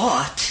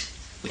thought,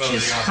 which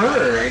is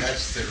heard,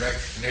 that's the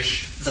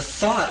recognition. The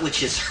thought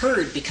which is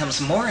heard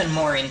becomes more and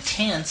more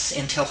intense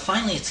until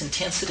finally its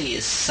intensity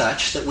is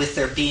such that with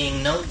there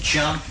being no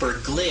jump or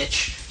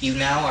glitch, you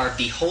now are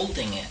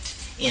beholding it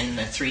in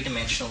a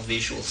three-dimensional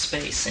visual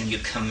space, and you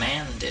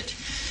command it.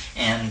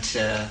 And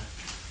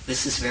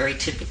this is very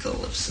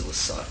typical of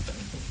psilocybin.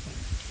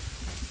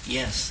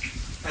 Yes?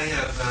 I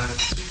have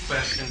two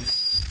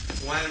questions.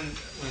 One,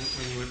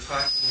 when you were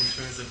talking in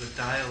terms of the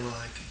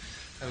dialogue,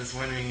 I was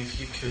wondering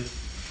if you could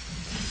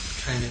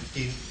kind of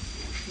be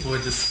more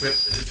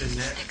descriptive in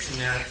that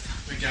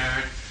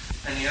regard.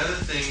 And the other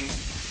thing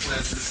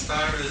was, as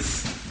far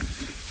as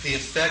the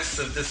effects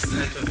of this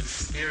type of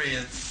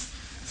experience,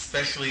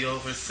 especially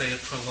over, say, a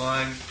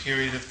prolonged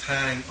period of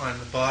time on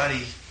the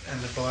body, and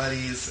the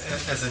body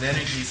as an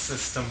energy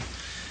system,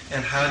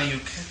 and how do you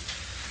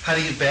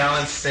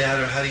balance that,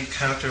 or how do you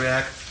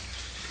counteract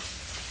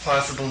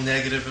possible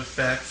negative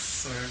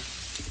effects?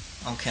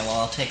 Okay, well,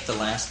 I'll take the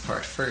last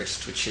part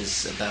first, which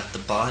is about the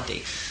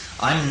body.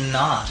 I'm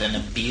not an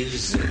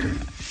abuser.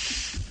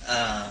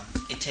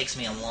 It takes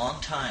me a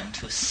long time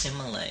to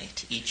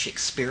assimilate each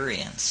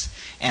experience,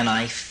 and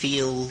I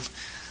feel,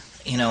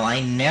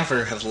 I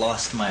never have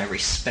lost my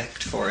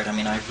respect for it. I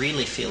mean, I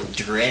really feel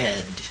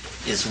dread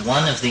is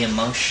one of the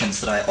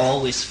emotions that I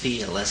always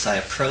feel as I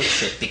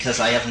approach it, because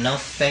I have no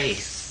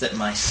faith that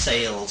my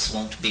sails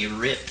won't be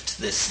ripped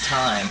this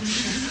time.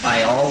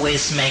 I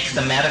always make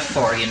the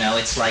metaphor,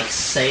 it's like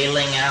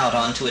sailing out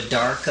onto a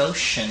dark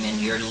ocean in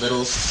your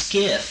little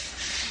skiff.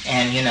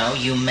 And,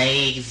 you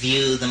may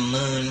view the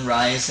moon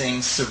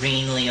rising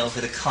serenely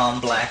over the calm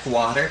black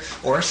water,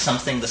 or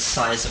something the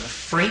size of a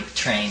freight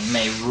train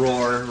may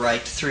roar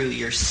right through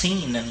your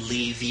scene and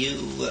leave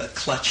you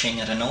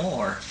clutching at an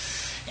oar.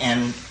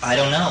 And I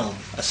don't know,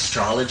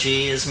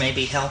 astrology is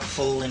maybe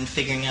helpful in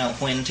figuring out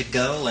when to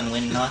go and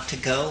when not to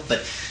go,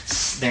 but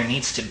there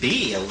needs to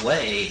be a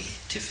way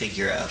to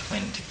figure out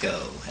when to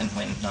go and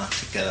when not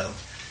to go.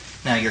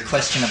 Now, your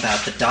question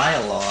about the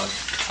dialogue,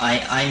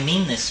 I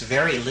mean this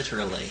very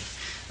literally.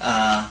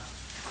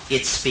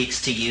 It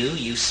speaks to you,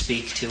 you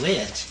speak to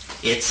it.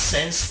 It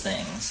says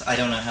things. I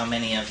don't know how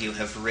many of you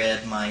have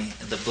read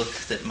the book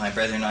that my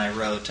brother and I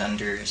wrote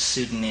under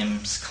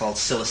pseudonyms called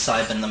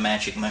Psilocybin, the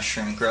Magic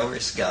Mushroom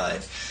Grower's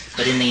Guide.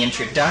 But in the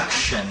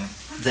introduction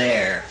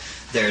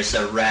there's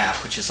a rap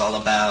which is all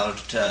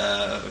about,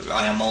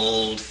 I am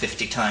old,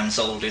 50 times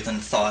older than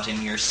thought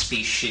in your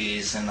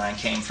species, and I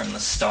came from the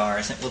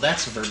stars. Well,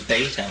 that's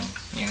verbatim,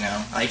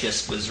 I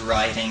just was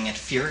writing it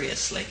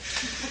furiously.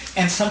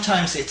 And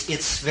sometimes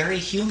it's very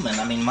human.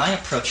 I mean, my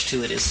approach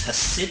to it is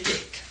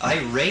Hasidic. I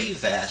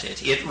rave at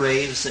it. It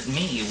raves at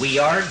me. We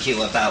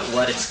argue about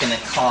what it's going to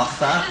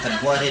cough up and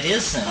what it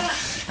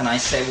isn't. And I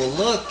say, well,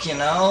 look,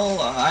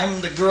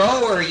 I'm the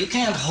grower. You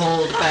can't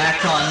hold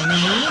back on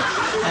me.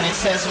 And it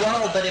says,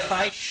 well, but if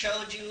I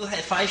showed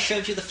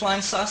you the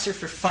flying saucer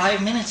for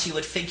 5 minutes, you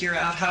would figure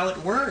out how it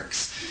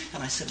works.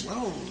 And I said,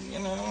 well,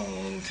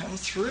 come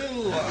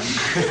through.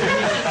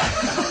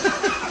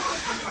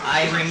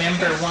 I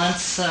remember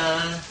once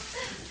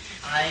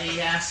I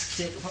asked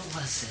it, what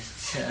was it?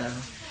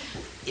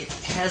 It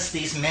has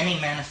these many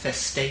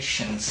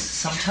manifestations.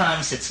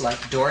 Sometimes it's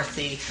like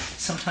Dorothy.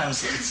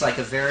 Sometimes it's like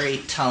a very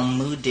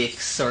Talmudic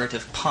sort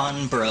of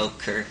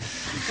pawnbroker.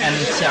 And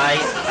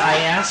I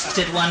asked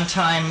it one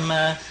time,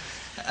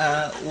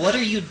 what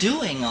are you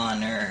doing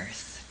on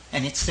Earth?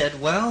 And it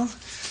said, well,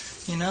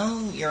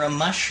 you're a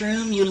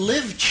mushroom. You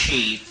live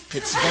cheap.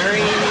 It's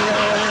very...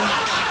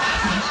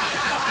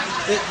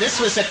 This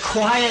was a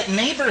quiet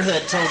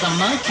neighborhood till the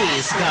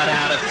monkeys got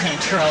out of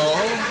control.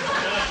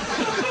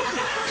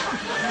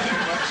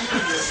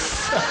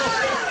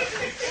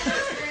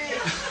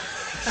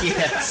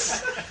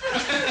 Yes. I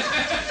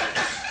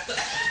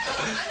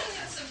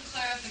need some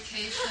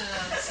clarification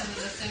on some of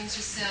the things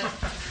you said.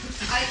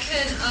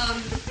 can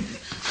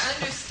I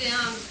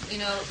understand,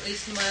 at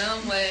least in my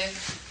own way,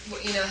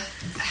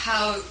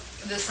 how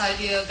this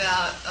idea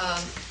about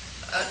an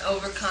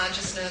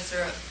overconsciousness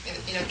or,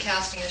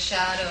 casting a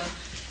shadow,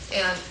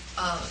 and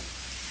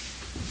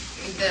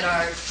that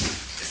our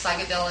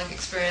psychedelic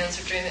experience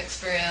or dream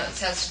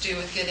experience has to do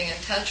with getting in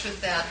touch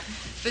with that.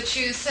 But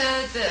you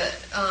said that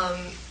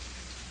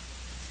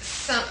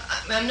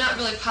I'm not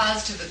really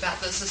positive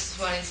about this. This is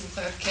what I need some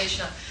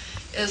clarification on.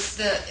 Is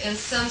that in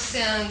some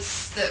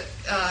sense that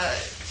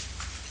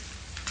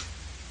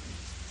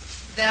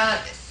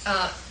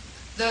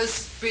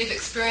those brief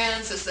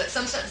experiences, that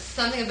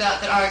something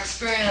about that our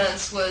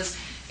experience was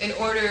in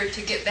order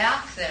to get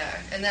back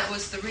there, and that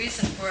was the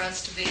reason for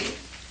us to be?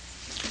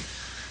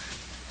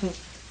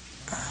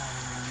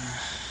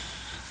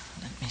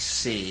 Let me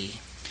see.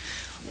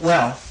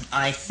 Well,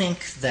 I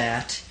think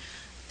that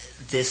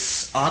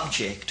this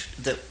object,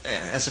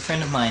 as a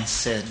friend of mine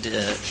said,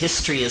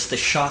 history is the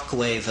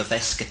shockwave of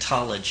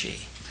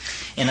eschatology.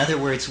 In other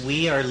words,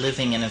 we are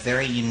living in a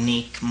very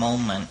unique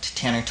moment,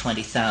 10 or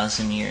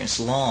 20,000 years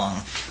long,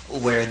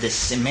 where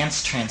this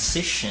immense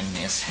transition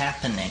is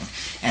happening.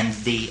 And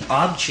the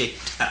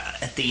object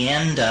at the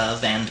end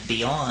of and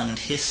beyond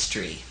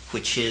history,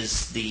 which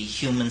is the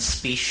human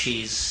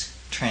species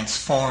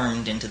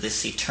transformed into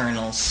this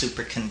eternal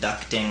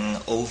superconducting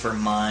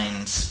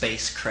overmind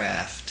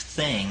spacecraft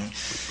thing,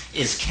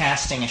 is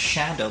casting a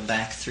shadow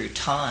back through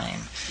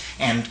time.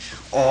 And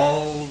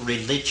all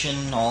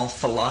religion, all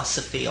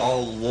philosophy,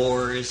 all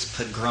wars,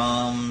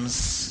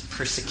 pogroms,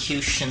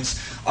 persecutions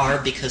are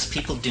because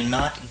people do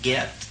not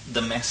get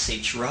the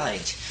message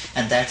right.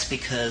 And that's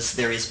because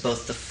there is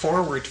both the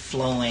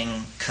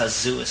forward-flowing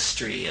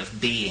casuistry of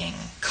being,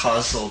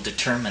 causal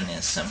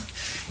determinism,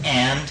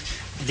 and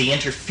the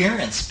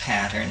interference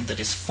pattern that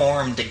is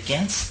formed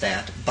against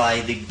that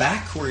by the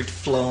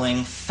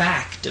backward-flowing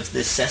fact of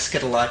this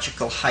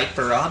eschatological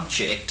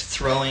hyper-object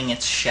throwing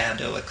its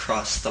shadow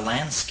across the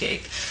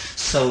landscape.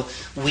 So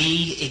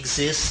we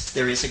exist,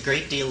 there is a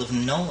great deal of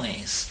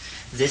noise.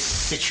 This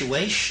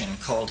situation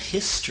called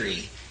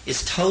history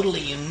is totally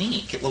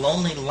unique. It will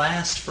only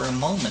last for a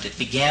moment. It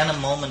began a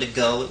moment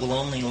ago. It will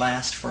only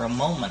last for a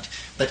moment.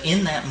 But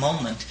in that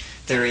moment,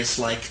 there is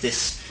like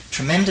this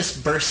tremendous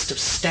burst of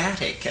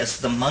static as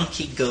the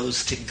monkey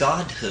goes to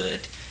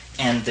godhood,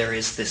 and there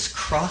is this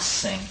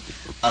crossing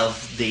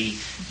of the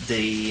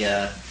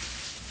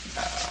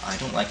I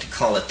don't like to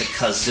call it the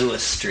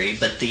casuistry,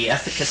 but the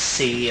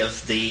efficacy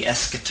of the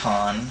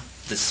eschaton,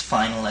 this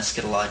final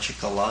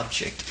eschatological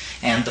object,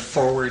 and the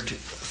forward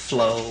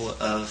flow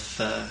of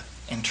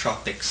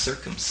entropic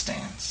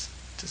circumstance.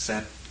 Does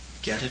that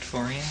get it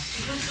for you?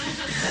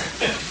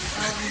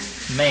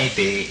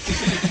 Maybe.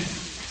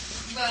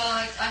 Well,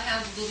 I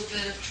have a little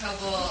bit of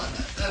trouble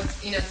of,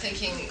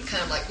 thinking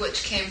kind of like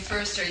which came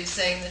first. Are you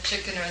saying the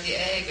chicken or the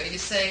egg? Are you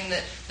saying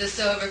that this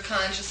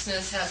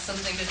overconsciousness has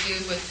something to do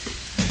with...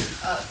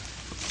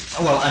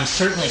 Well, I'm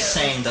certainly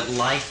saying that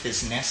life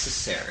is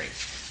necessary.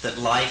 That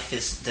life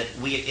is...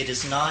 It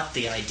is not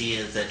the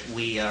idea that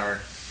we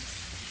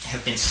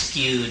have been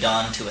skewed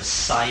onto a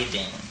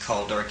siding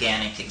called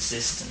organic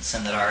existence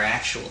and that our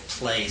actual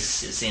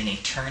place is in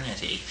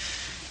eternity.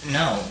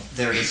 No,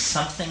 there is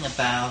something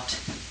about...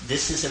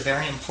 This is a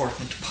very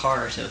important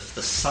part of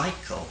the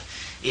cycle.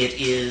 It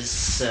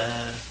is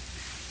a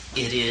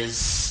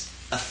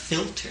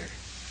filter.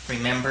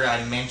 Remember,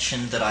 I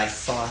mentioned that I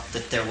thought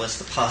that there was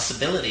the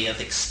possibility of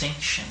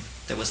extinction.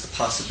 There was the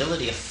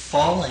possibility of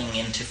falling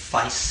into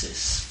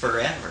physis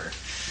forever.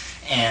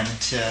 And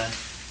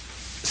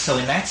so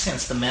in that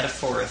sense, the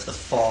metaphor of the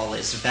fall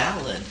is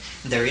valid.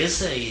 There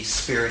is a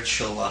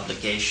spiritual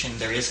obligation.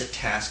 There is a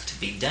task to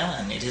be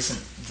done. It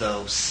isn't,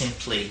 though,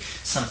 simply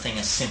something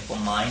as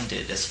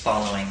simple-minded as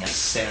following a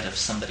set of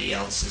somebody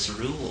else's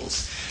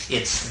rules.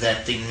 It's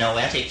that the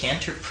noetic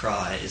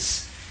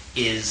enterprise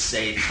is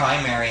a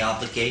primary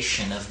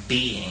obligation of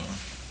being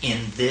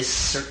in this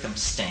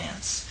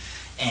circumstance.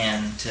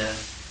 And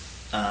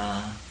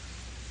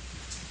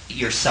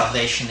your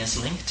salvation is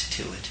linked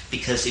to it.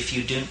 Because if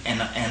you do,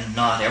 and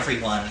not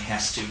everyone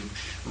has to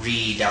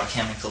read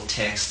alchemical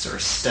texts or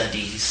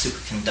study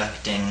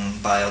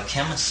superconducting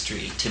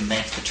biochemistry to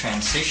make the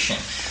transition.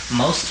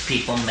 Most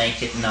people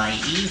make it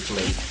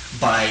naively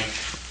by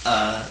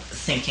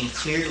thinking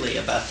clearly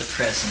about the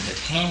present at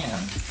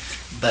hand.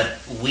 But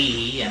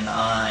we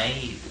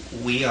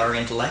are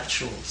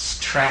intellectuals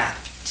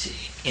trapped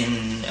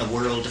in a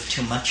world of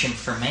too much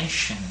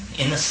information.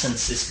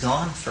 Innocence is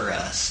gone for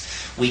us.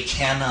 We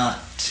cannot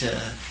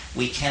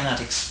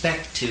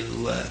expect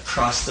to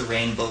cross the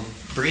rainbow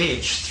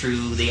bridge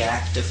through the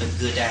act of a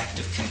good act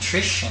of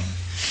contrition.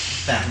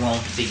 That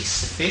won't be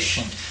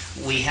sufficient.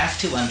 We have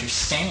to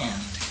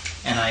understand.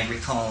 And I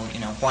recall,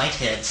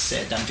 Whitehead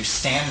said,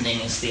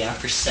 understanding is the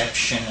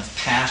apperception of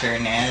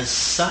pattern as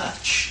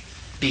such,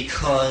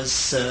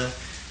 because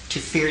to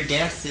fear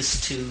death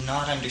is to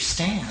not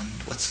understand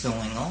what's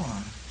going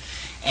on.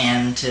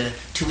 And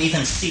to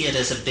even see it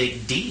as a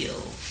big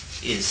deal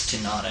is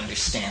to not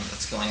understand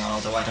what's going on,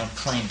 although I don't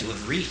claim to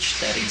have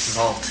reached that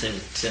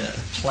exalted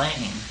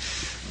plane.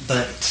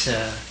 But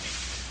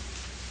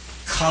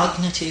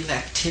cognitive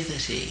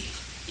activity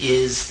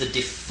is the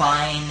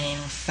defining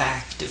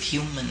fact of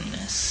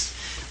humanness.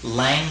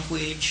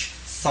 Language,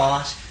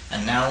 thought,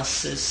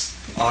 analysis,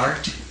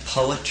 art,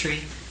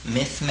 poetry,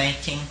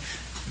 myth-making,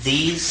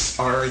 these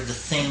are the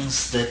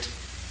things that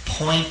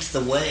point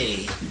the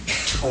way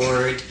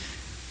toward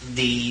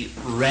the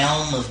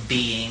realm of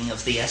being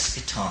of the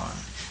eschaton.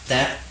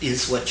 That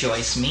is what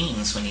Joyce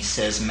means when he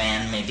says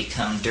man may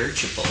become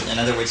dirigible. In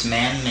other words,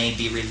 man may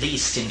be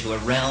released into a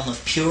realm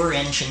of pure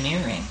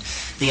engineering.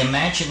 The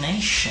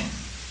imagination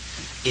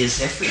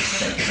is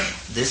everything.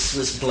 This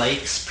was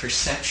Blake's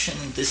perception.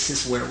 This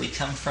is where we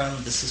come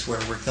from. This is where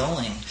we're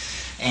going.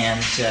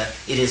 And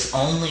it is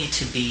only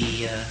to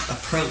be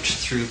approached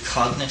through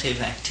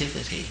cognitive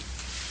activity,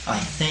 I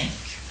think.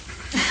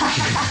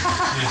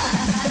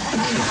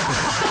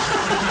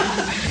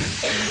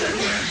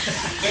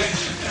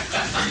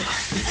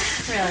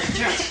 Really?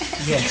 Sure.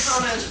 Yes. Can you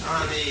comment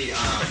on the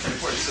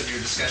importance of your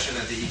discussion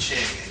of the I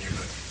Ching in your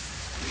book?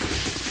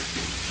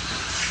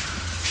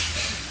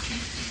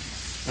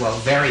 Well,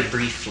 very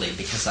briefly,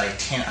 because I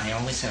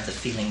always have the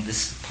feeling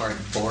this part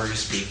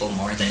bores people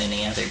more than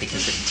any other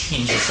because it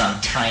hinges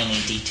on tiny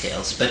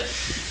details. But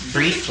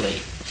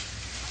briefly,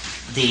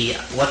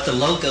 what the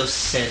Logos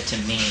said to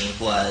me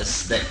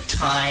was that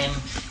time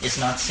is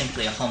not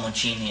simply a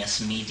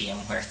homogeneous medium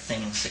where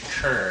things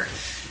occur.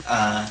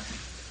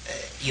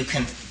 You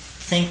can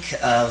think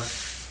of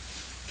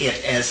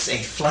it as a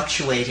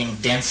fluctuating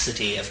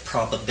density of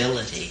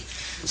probability,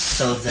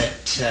 so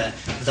that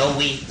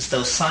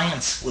though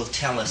science will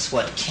tell us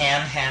what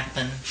can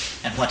happen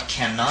and what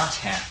cannot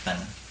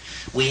happen,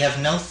 we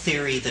have no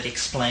theory that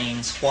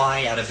explains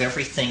why, out of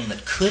everything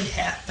that could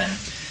happen,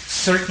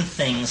 certain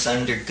things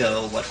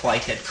undergo what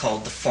Whitehead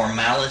called the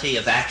formality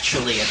of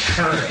actually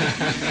occurring.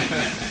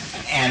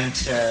 And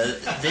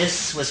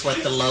this was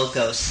what the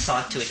Logos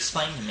sought to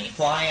explain to me.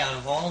 Why, out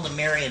of all the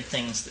myriad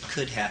things that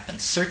could happen,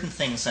 certain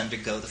things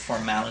undergo the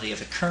formality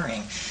of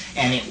occurring.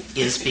 And it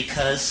is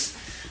because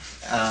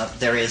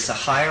there is a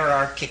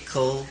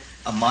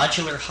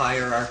modular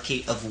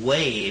hierarchy of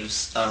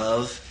waves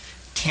of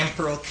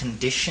temporal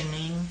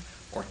conditioning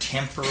or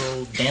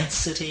temporal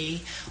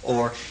density,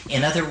 or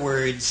in other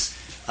words,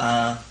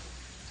 a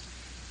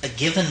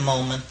given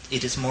moment,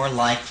 it is more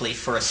likely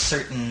for a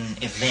certain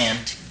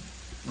event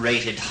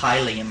rated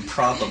highly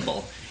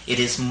improbable. It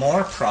is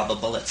more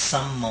probable at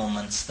some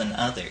moments than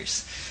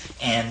others.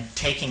 And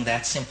taking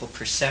that simple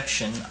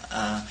perception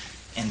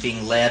and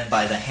being led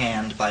by the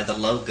hand, by the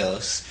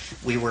Logos,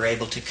 we were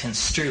able to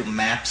construe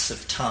maps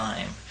of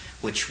time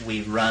which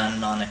we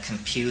run on a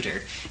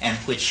computer and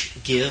which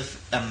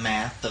give a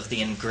map of the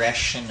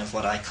ingression of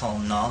what I call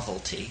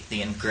novelty,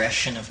 the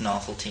ingression of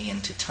novelty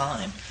into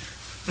time.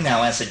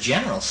 Now, as a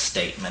general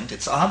statement,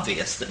 it's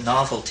obvious that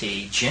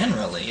novelty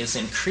generally is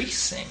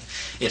increasing.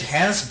 It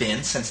has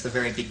been since the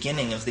very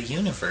beginning of the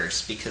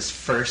universe, because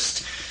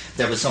first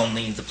there was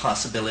only the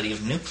possibility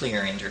of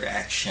nuclear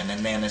interaction,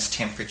 and then as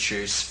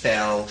temperatures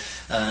fell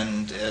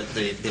and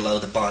below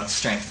the bond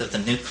strength of the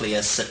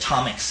nucleus,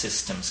 atomic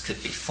systems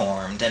could be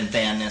formed, and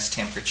then as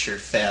temperature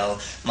fell,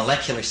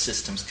 molecular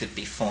systems could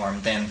be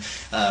formed. Then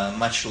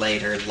much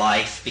later,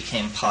 life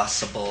became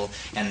possible,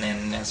 and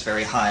then as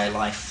very high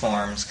life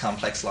forms,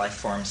 complex life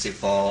forms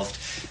evolved,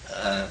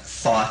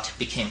 thought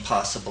became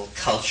possible,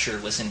 culture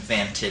was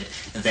invented,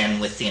 and then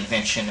with the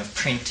invention of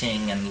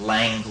printing and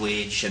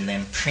language, and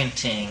then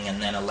printing, and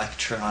then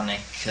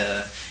electronic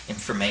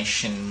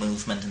information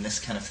movement and this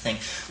kind of thing.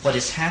 What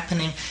is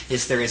happening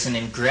is there is an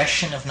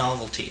ingression of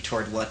novelty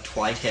toward what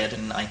Whitehead,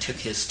 and I took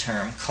his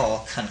term,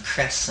 call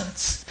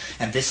concrescence.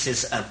 And this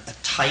is a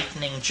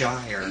tightening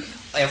gyre.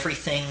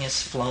 Everything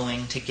is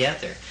flowing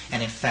together.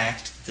 And in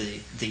fact,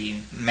 the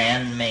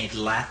man-made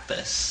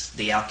lapis,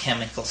 the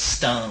alchemical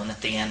stone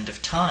at the end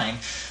of time,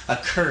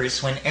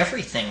 occurs when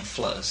everything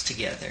flows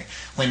together,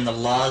 when the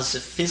laws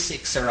of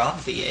physics are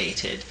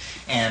obviated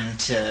and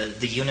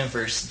the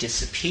universe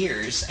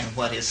disappears, and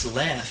what is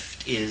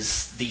left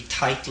is the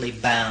tightly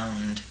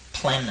bound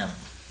plenum,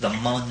 the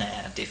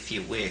monad, if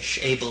you wish,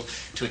 able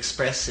to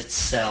express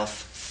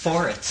itself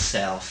for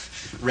itself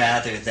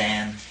rather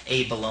than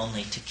able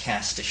only to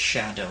cast a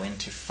shadow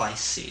into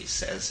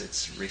physis as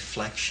its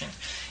reflection.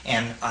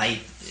 And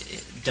I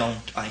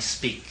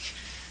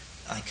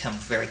come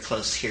very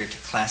close here to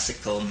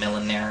classical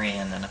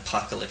millenarian and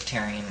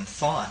apocalyptarian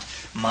thought.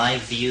 My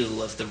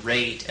view of the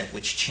rate at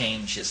which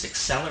change is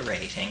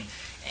accelerating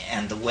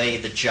and the way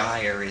the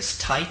gyre is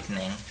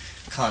tightening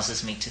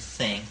causes me to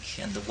think,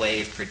 and the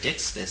wave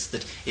predicts this,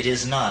 that it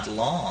is not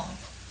long,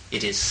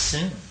 it is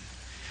soon.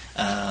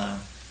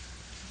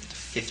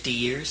 50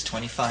 years,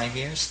 25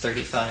 years,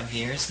 35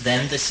 years,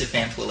 then this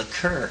event will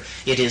occur.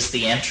 It is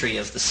the entry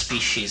of the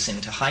species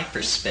into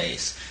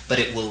hyperspace, but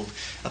it will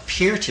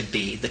appear to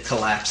be the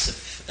collapse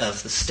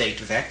of the state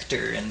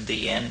vector and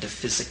the end of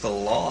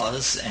physical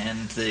laws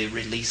and the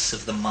release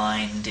of the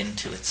mind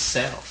into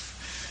itself.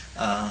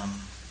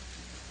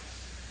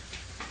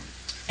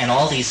 And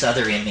all these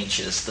other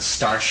images, the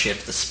starship,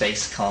 the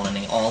space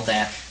colony, all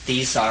that,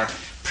 these are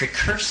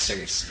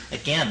precursors.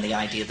 Again, the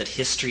idea that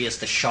history is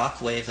the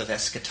shock wave of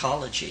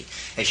eschatology.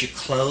 As you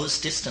close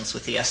distance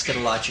with the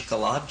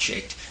eschatological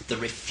object, the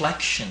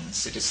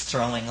reflections it is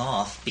throwing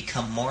off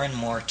become more and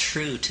more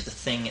true to the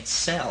thing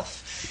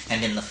itself.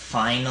 And in the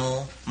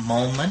final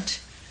moment,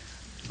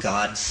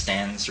 God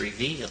stands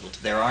revealed.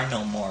 There are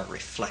no more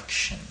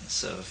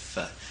reflections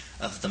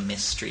of the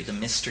mystery. The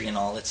mystery in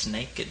all its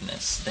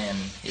nakedness then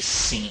is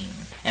seen,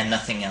 and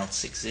nothing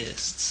else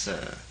exists.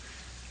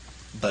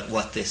 But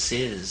what this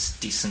is,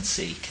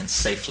 decency can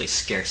safely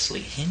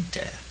scarcely hint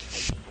at.